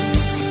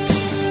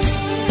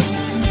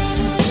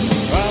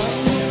 I'm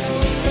the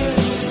one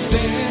that's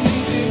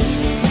standing in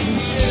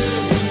the air.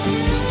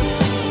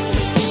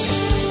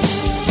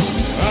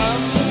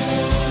 I'm the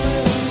one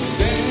that's standing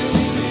in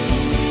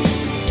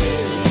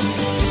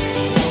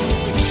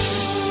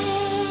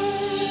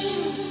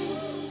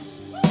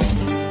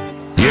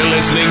You're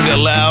listening to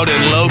Loud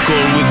and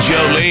Local with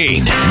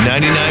Jolene,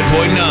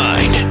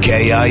 99.9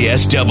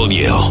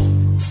 KISW.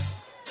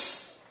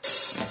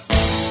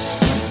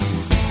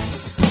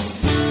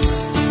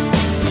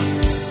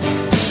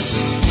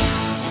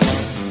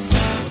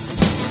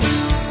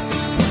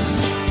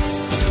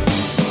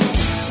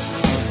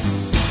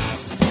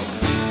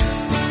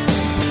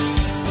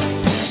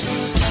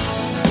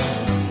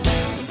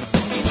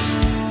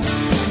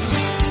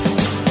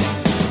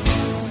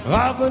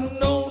 I've been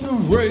known to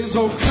raise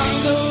all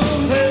kinds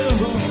of hell.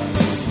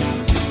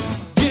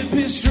 Get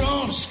pissed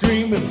drunk,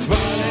 screaming,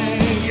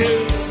 fighting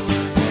you.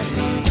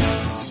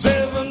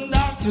 7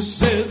 doctors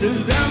said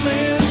that I'm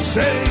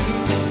insane.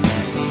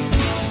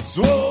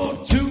 Swore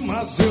to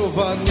myself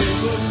I'd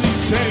never be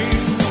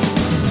tamed.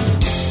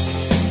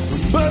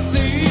 But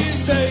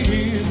these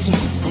days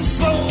I'm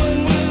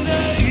slowing with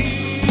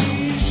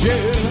age,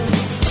 yeah.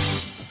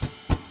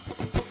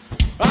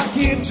 I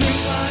can't drink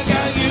like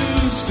I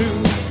used to.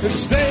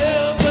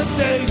 Instead the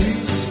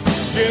days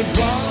can't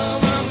follow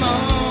my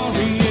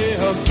money,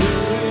 yeah, I'm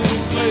through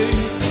and play.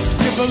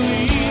 Can't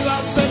believe I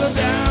settled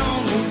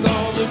down with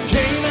all the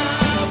cane I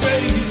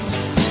raised.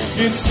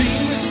 Can't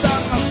seem to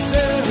stop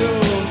myself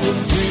from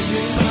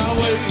changing my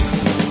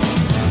ways.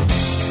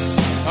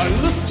 I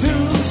look to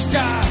the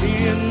sky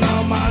and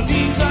on my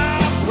knees I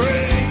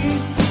pray.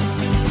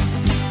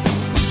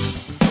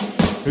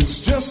 It's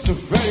just a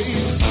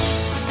phase.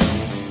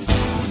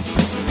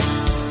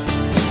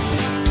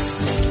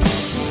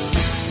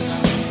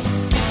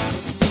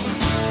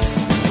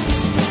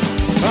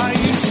 I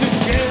used to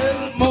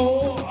get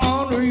more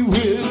ornery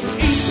with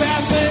each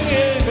passing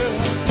year.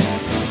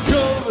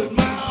 Covered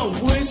my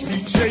whiskey,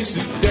 chased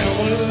it down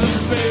with a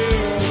bear.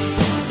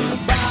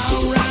 Buy a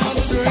round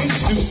of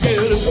drinks to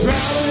get a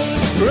crowd and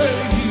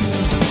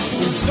praise.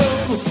 We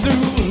stumble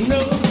through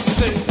another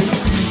set of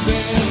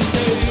and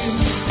days.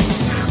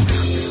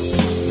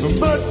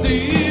 But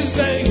these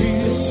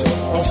days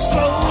I'm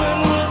slowing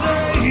with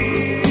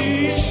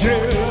age,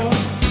 yeah.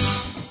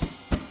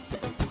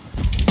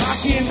 I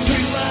can't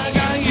drink like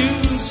I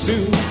used to.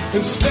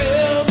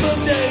 Instead the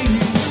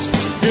days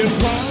get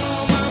from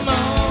my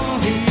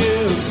money,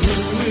 yeah,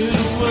 threw it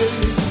away.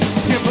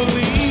 Can't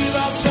believe I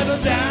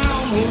settled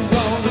down with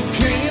all the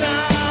cane I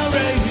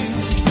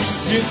raised.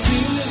 Can't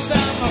seem to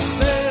stop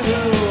myself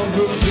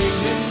from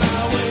changing my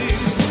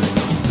ways.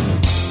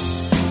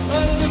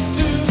 I look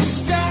to the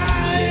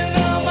sky and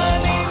on my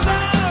knees I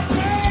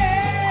pray.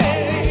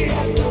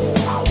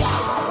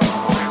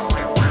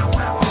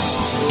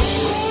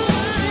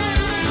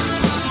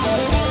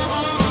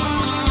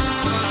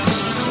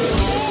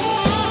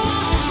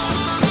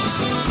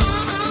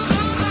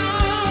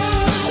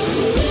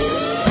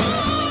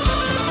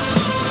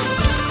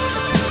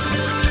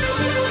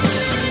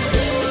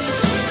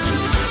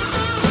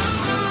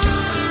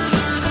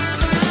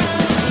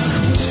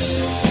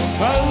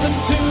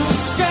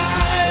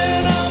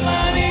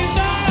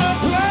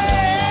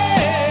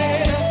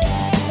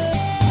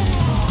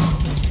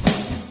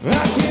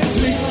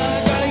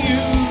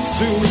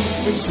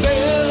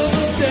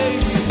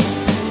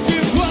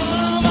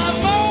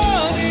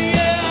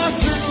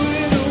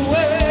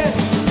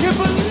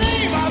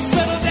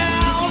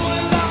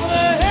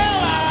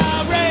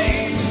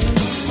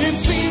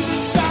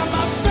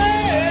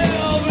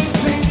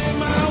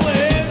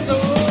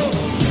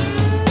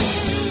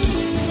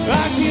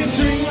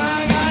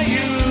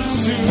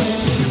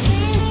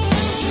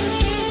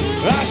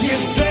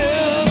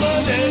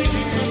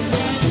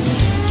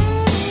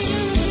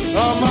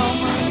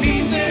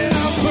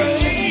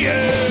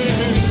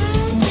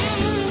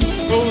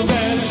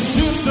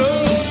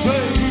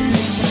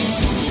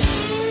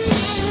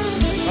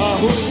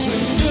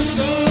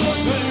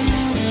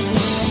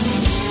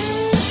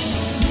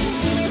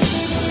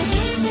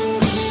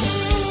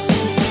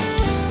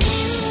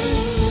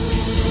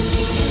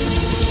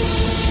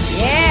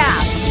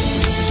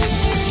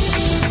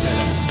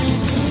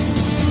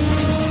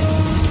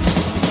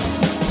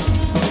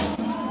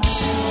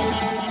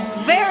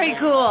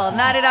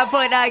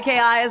 99.9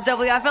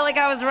 KISW. I felt like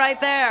I was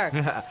right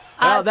there.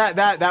 Well,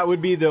 that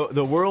would be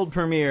the world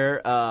premiere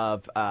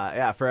of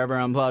Forever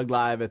Unplugged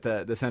live at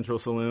the Central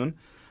Saloon.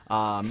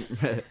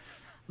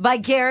 By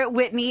Garrett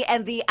Whitney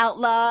and the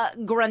Outlaw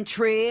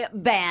Gruntry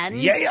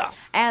Band. Yeah.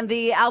 And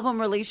the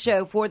album release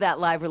show for that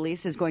live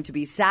release is going to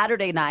be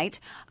Saturday night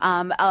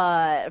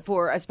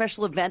for a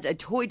special event, a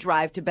toy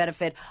drive to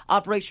benefit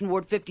Operation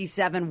Ward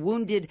 57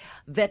 wounded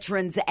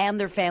veterans and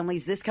their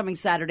families this coming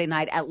Saturday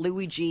night at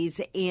Louis G's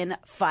in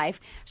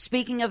Fife.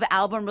 Speaking of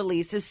album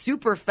releases,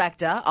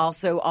 Superfecta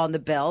also on the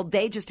bill.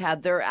 They just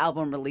had their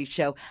album release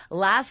show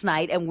last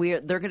night, and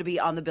they're going to be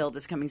on the bill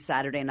this coming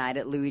Saturday night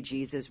at Louis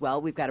G's as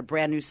well. We've got a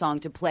brand new song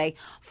to play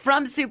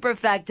from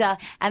Superfecta,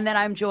 and then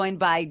I'm joined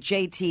by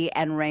JT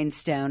and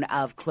Rainstone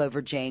of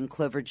Clover Jane,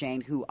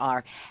 who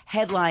are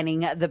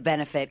headlining the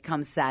benefit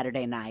come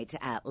Saturday night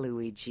at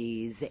Louis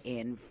G's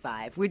in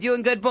Fife. We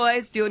doing good,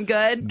 boys? Doing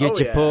good? Get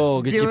your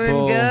pull.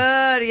 Doing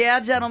good. Yeah,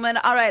 gentlemen.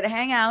 All right,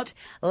 hang out.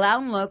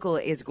 Loud and Local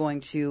is going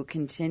to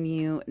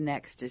continue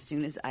next as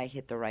soon as I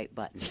hit the right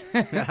button.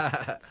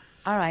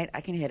 All right, I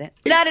can hit it.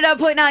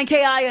 99.9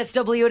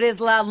 KISW. It is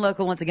Loud and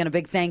Local. Once again, a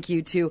big thank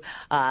you to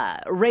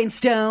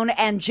Rainstone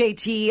and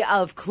JT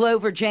of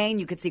Clover Jane.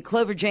 You can see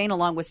Clover Jane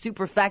along with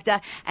Superfecta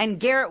and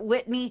Garrett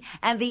Whitney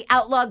and the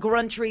Outlaw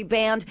Gruntry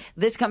Band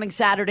this coming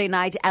Saturday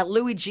night at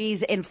Louis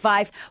G's in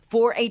Fife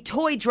for a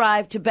toy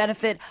drive to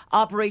benefit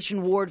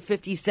Operation Ward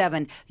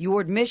 57.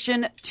 Your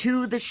admission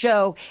to the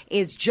show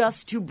is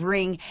just to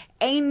bring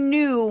a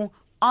new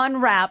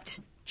unwrapped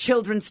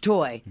children's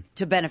toy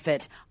to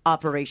benefit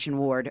Operation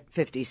Ward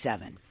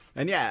 57.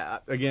 And yeah,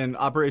 again,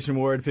 Operation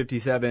Ward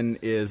 57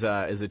 is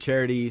a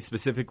charity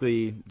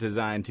specifically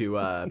designed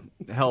to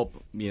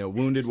help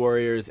wounded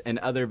warriors and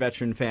other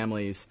veteran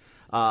families.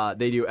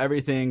 They do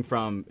everything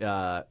from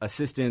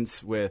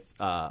assistance with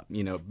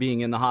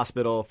being in the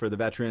hospital for the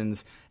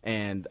veterans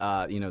and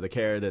the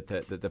care that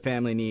the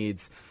family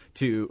needs,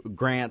 to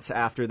grants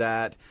after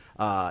that,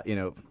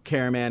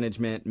 care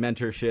management,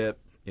 mentorship.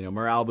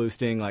 Morale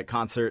boosting, like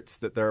concerts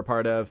that they're a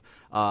part of.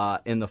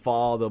 In the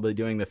fall, they'll be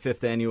doing the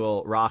 5th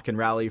annual Rock and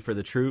Rally for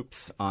the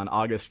Troops on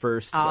August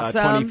 1st, awesome.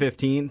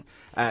 2015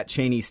 at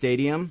Cheney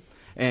Stadium.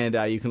 And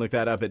you can look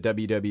that up at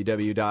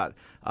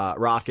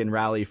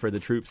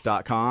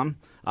www.rockandrallyforthetroops.com.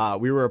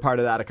 We were a part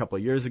of that a couple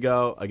of years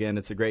ago. Again,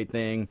 it's a great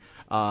thing.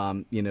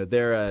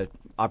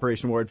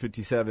 Operation Ward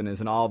 57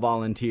 is an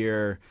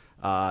all-volunteer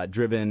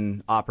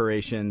driven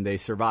operation. They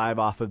survive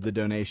off of the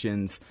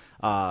donations.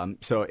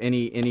 So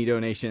any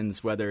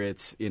donations, whether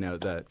it's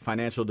the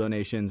financial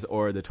donations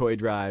or the toy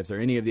drives or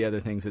any of the other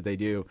things that they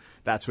do,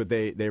 that's what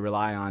they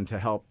rely on to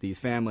help these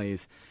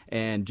families.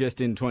 And just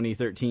in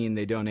 2013,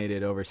 they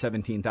donated over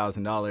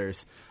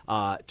 $17,000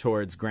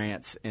 towards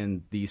grants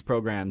in these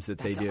programs that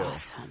they do.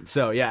 Awesome.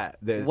 So yeah,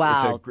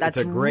 that's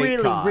a great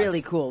really cause.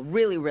 really cool.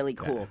 Really really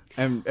cool.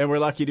 Yeah. And we're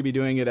lucky to be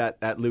doing it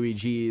at Louis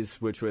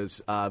G's, which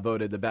was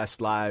voted the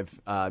best live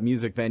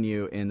music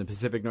venue in the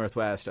Pacific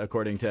Northwest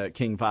according to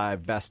King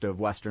 5 Best of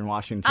Western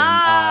Washington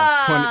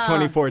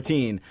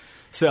 2014.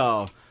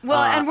 So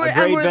and we're a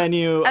great and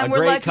venue, and a we're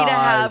great lucky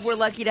cause, we're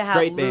lucky to have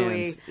great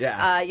Louis. bands.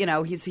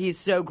 Yeah. He's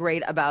so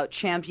great about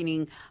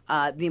championing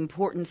the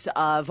importance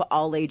of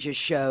all ages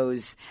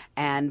shows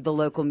and the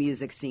local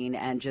music scene,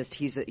 and just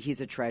he's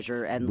a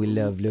treasure. And we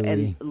love Louis.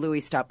 And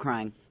Louis, stop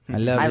crying. I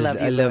love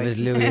his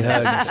Louis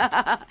hugs.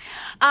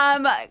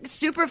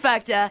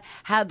 Superfecta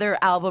had their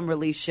album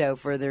release show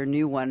for their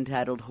new one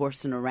titled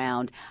Horsin'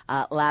 Around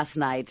last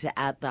night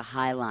at the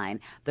Highline.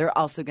 They're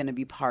also going to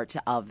be part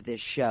of this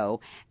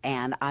show,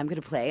 and I'm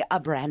going to play a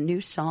brand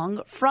new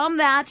song from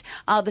that.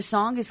 The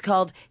song is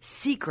called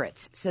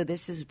Secrets. So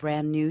this is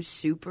brand new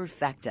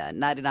Superfecta,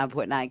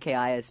 99.9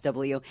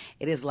 KISW.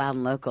 It is Loud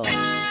and Local.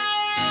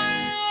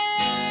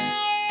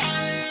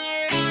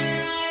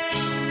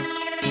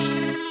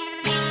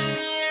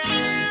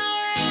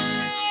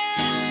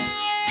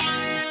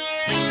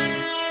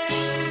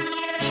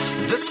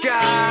 The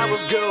sky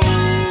was gold,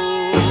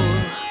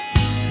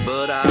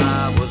 but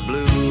I was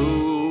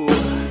blue.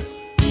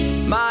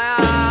 My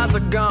eyes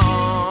are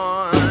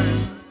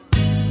gone,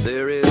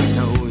 there is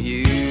no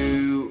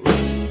you.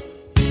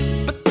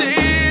 But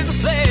there's a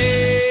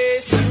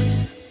place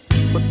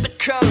with the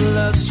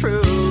colors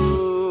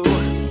true.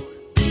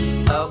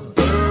 A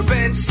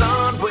Burbank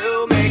sun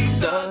will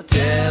make the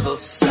devil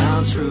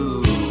sound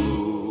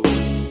true.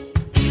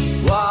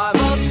 Why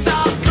must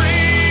I free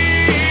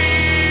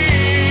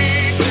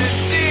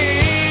today?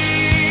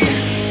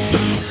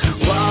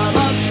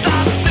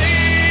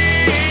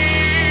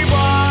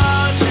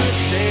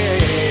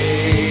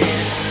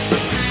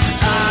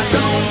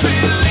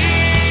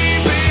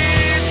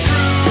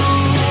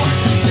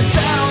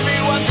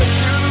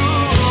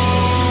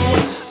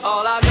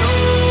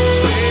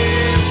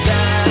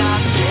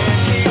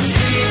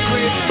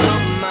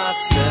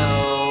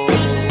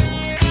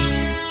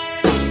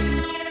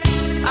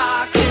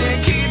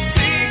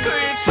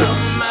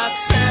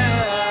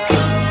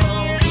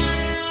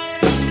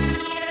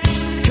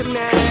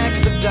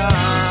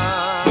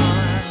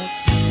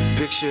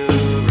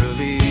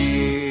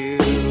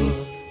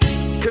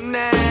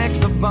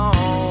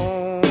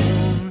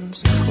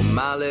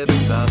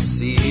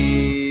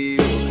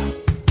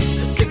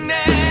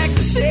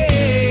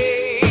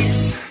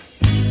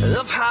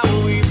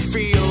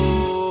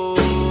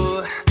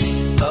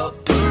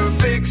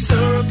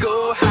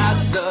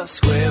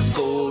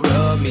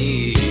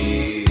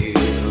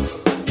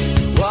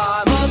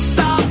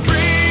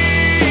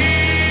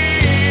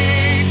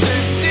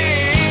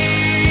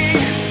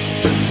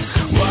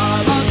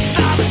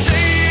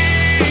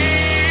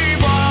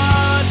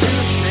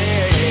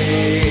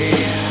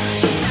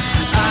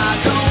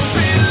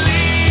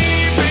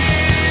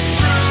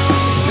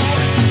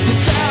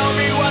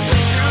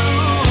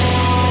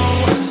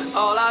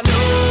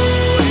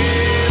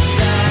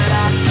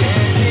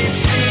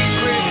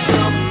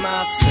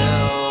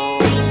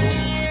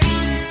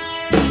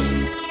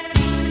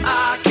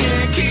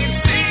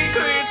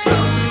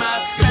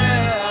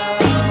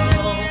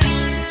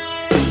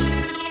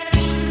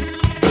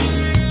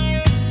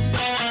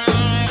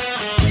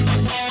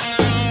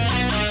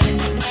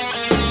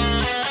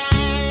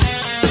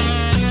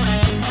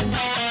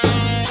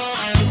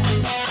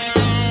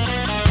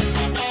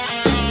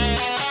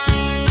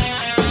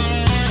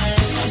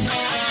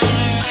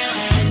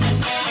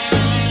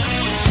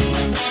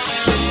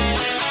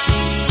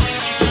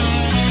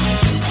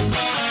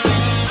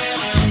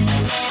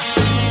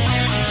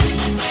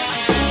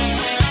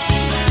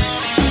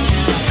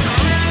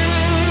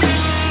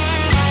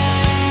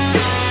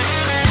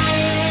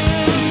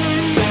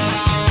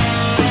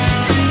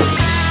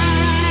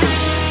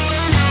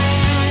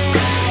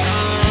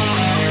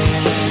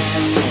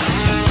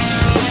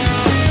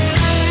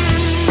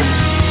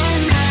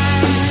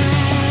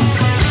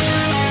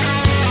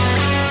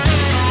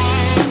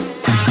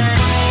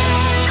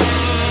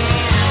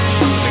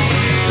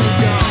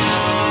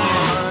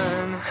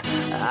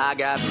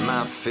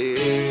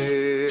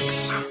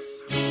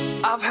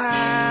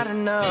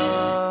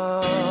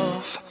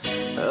 enough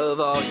of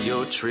all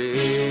your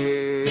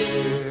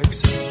tricks.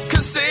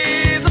 'Cause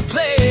there's a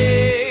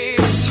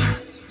place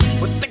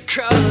with the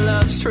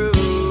colors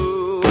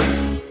true.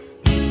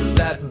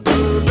 That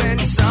bourbon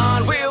sun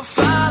will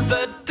find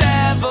the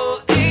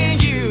devil in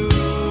you.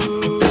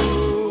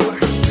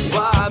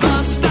 Why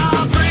must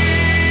I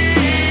free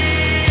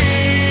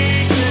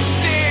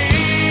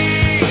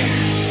today?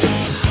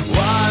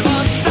 Why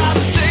must I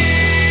say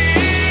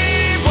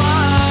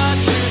what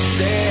you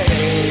say?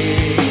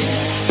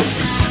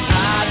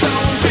 I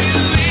don't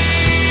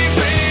believe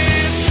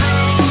it's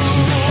true.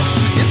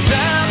 You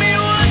tell me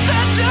what to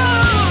do.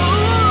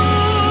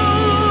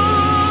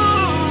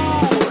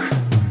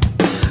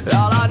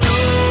 All I know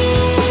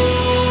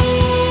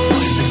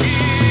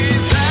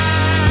is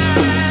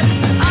that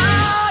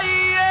I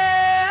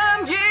am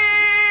you.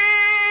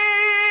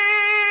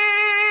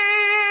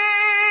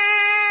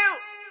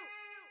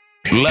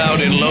 Loud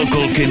and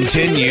Local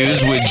continues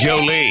with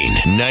Jolene,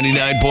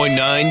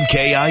 99.9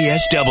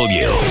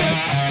 KISW.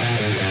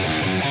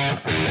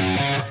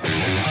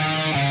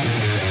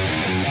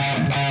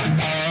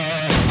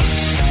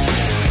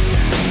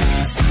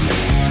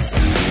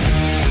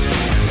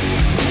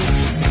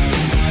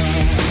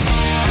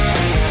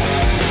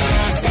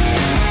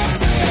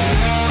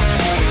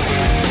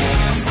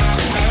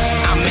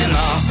 I'm in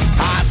the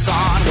hot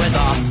sun with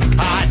a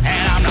hot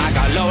hand. I'm like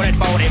a loaded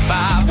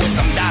 45 with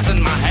some dice in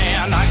my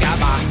hand. I got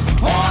my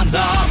horns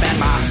up and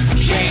my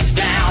shades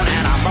down,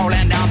 and I'm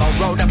rolling down the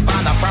road to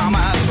find the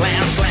promised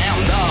land. Slam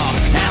the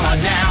hammer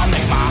down,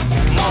 make my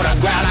motor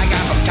growl. I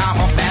got some time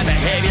for bad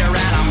behavior,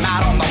 and I'm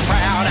out on the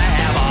prowl to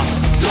have a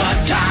good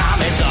time.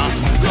 It's a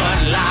good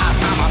life.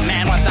 I'm a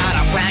man without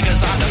a plan,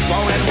 'cause I'm just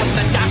rolling with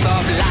the dice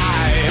of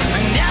life.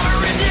 And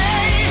every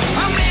day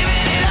I'm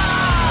living it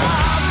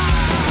up.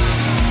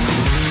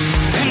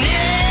 In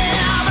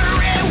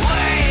every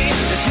way,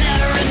 it's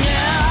never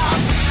enough.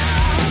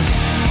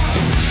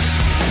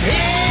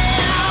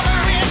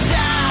 Every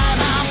time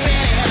I'm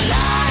feeling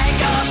like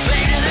a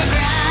slave to the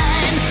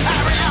grind. I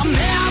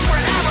remember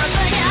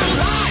everything in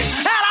life,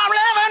 and I'm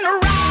living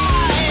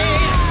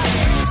right.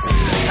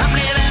 I'm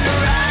living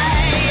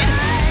right.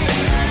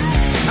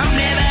 I'm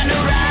living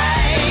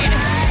right.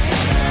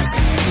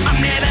 I'm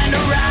living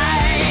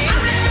right.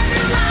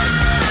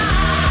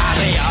 I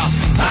see a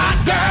hot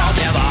girl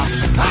give a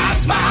hot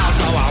smile,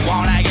 so I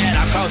wanna get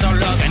a closer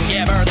look and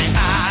give her the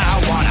eye. I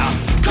want a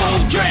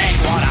cold drink,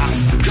 want a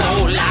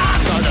cold line,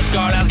 'cause this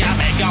girl has got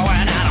me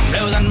going and I'm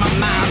losing my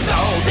mind.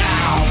 Go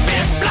down,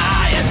 fist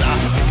fly, it's a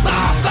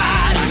bar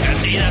fight. I can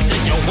see the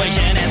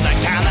situation is the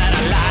kind that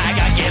I like.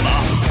 I give a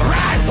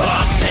right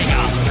hook, take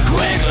a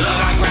quick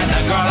look. I grab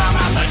the girl, I'm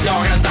out the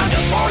door, 'cause I'm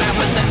just rolling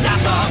with the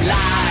dice of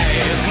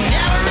life. And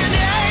every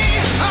day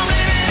I'm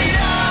living it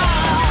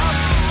up.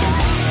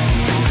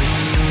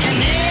 In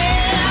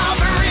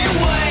every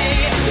way,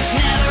 it's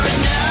never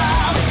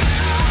enough.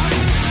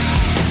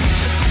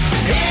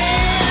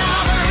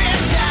 Every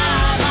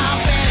time I'm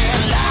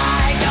feeling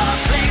like a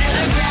slave to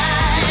the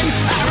grind.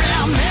 I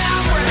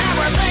remember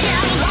everything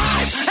in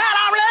life, and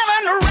I'm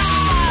living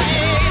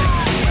right.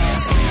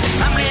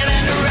 I'm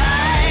living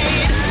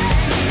right.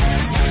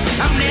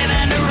 I'm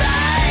living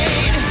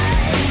right.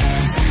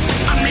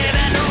 I'm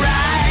living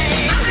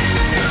right. I'm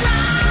living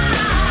right.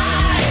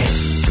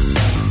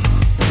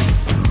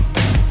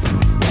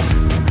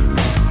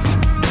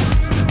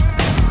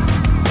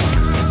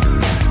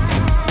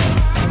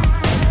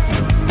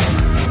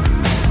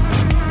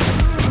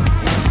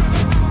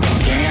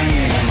 Can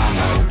you hear my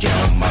mojo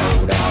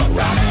motor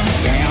running?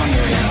 Can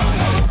you hear my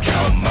mojo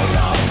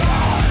motor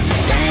running?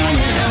 Can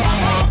you hear my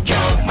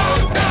mojo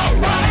motor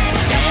running?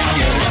 Can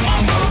you hear my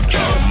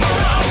mojo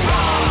motor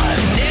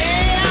running?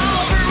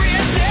 Every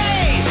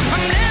day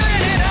I'm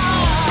living it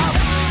up.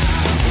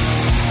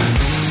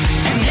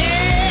 And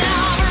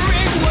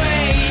every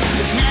way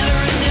it's never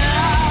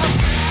enough.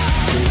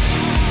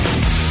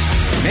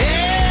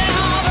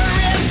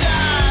 Every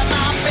time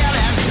I'm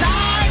feeling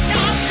like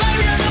a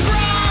slave to the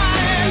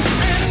grind.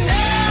 And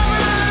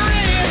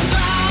every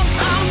time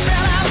I'm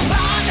feeling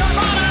like I'm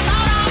running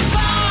out of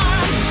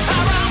time. I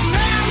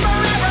remember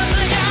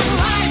everything in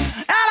life,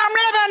 and I'm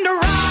living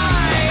right.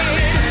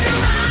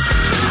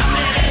 I'm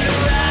living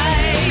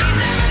right. I'm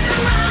living right.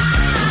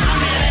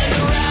 I'm living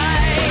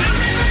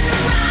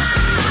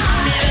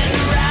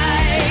right.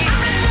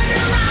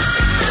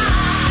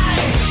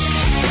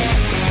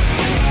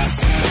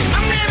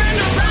 I'm living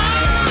right.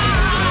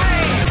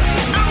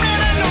 I'm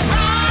living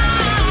right.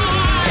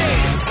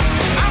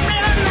 I'm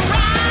living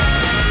right.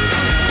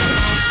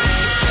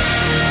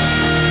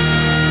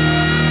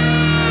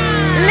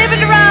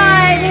 Living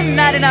right.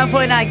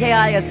 99.9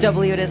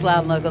 KISW. It is Loud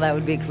and Local. That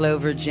would be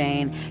Clover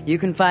Jane. You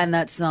can find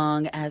that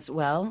song as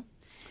well.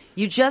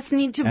 You just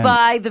need to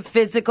buy the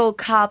physical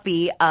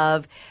copy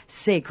of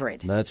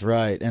Sacred. That's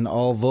right. And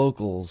all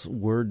vocals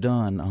were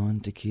done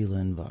on tequila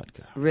and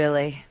vodka.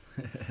 Really?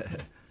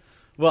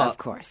 Well, of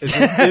course.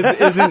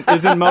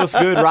 Isn't most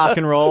good rock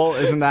and roll?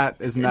 Isn't that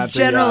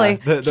Generally,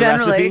 the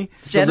generally, recipe?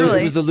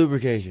 generally. It was the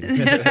lubrication.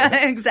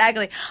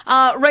 Exactly.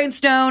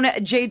 Rainstone,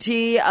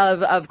 JT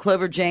of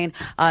Clover Jane.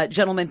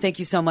 Gentlemen, thank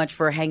you so much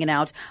for hanging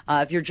out.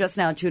 If you're just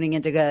now tuning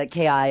into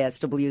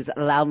KISW's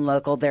Loud and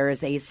Local, there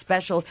is a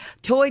special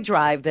toy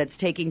drive that's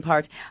taking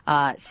part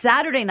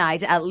Saturday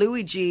night at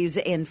Louis G's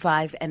in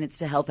 5, and it's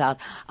to help out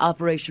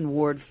Operation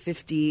Ward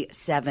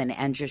 57.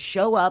 And just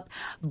show up,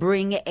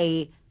 bring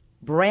a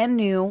brand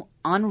new,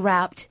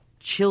 unwrapped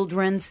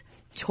children's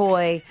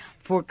toy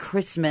for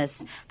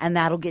Christmas, and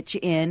that'll get you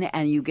in,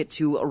 and you get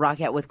to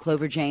rock out with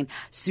Clover Jane,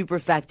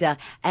 Superfecta,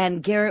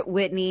 and Garrett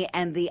Whitney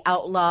and the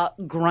Outlaw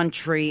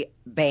Gruntry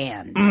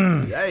Band.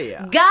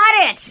 Yeah.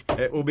 Got it.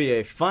 It will be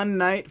a fun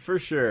night for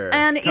sure.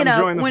 And Come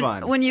join the when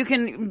fun. when you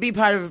can be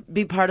part of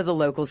the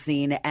local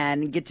scene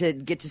and get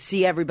to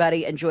see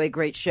everybody, enjoy a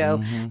great show,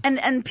 Mm-hmm.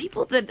 and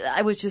people that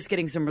I was just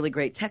getting some really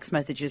great text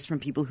messages from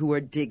people who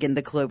are digging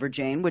the Clover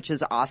Jane, which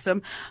is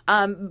awesome.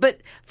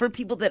 But for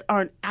people that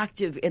aren't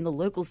active in the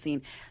local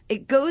scene,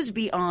 it goes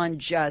beyond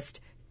just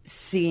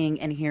seeing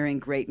and hearing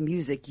great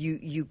music.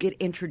 You get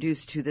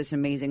introduced to this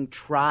amazing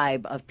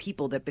tribe of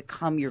people that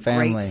become your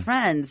Family. great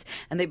friends,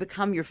 and they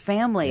become your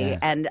family. Yeah.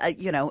 And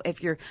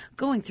if you're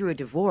going through a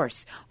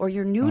divorce or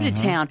you're new to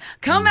town,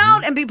 come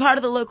out and be part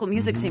of the local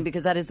music scene,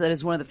 because that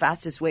is one of the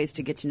fastest ways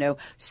to get to know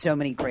so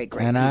many great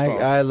And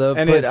people. I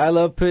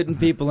love putting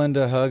people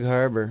into Hug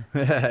Harbor.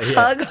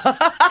 Hug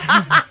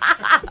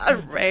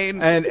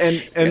Rain.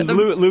 And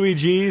Louis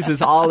G's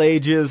is all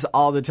ages,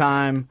 all the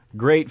time.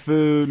 Great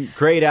food,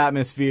 great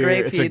atmosphere. Great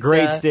it's pizza. a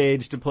great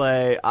stage to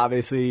play.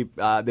 Obviously,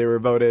 they were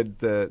voted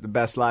the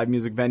best live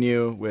music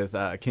venue with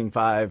King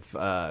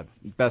 5,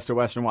 Best of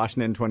Western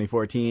Washington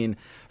 2014.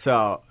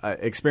 So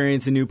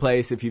experience a new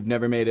place if you've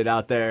never made it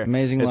out there.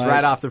 Amazing It's lights.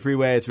 right off the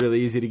freeway. It's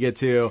really easy to get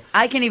to.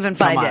 I can even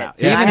find on it. out.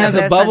 He even I have has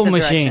a no bubble sense of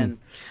machine. direction.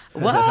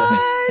 What?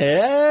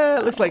 Yeah,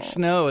 it looks like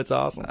snow. It's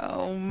awesome.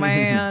 Oh,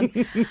 man.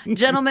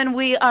 Gentlemen,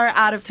 we are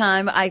out of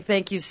time. I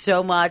thank you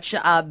so much.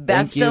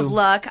 Best you. of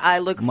luck. I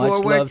look Much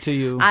forward love to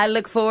you. I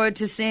look forward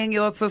to seeing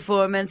your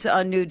performance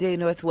on New Day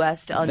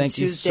Northwest on Thank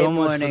Tuesday you so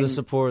much morning. for the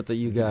support that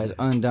you guys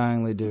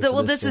undyingly do.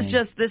 for This is scene.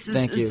 just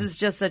Thank you.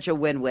 just such a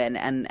win-win,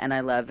 and I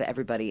love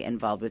everybody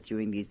involved with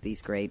doing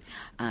these great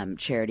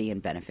charity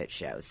and benefit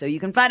shows. So you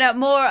can find out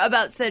more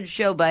about said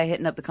show by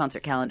hitting up the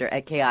concert calendar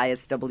at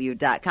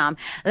KISW.com.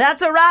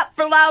 That's a wrap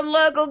for Loud and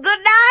Local. Good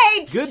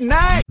night. Good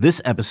night.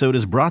 This episode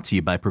is brought to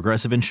you by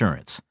Progressive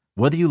Insurance.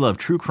 Whether you love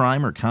true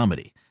crime or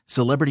comedy,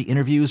 celebrity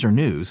interviews or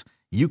news,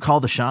 you call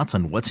the shots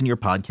on what's in your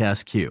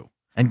podcast queue.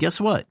 And guess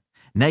what?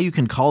 Now you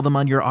can call them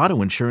on your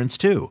auto insurance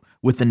too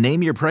with the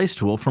Name Your Price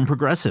tool from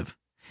Progressive.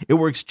 It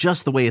works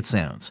just the way it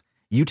sounds.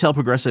 You tell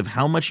Progressive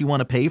how much you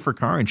want to pay for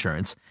car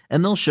insurance,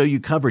 and they'll show you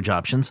coverage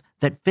options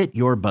that fit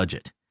your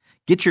budget.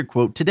 Get your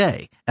quote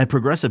today at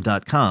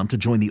Progressive.com to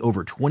join the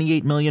over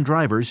 28 million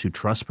drivers who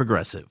trust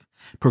Progressive.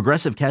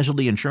 Progressive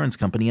Casualty Insurance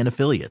Company and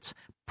Affiliates.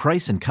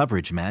 Price and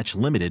coverage match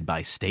limited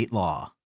by state law.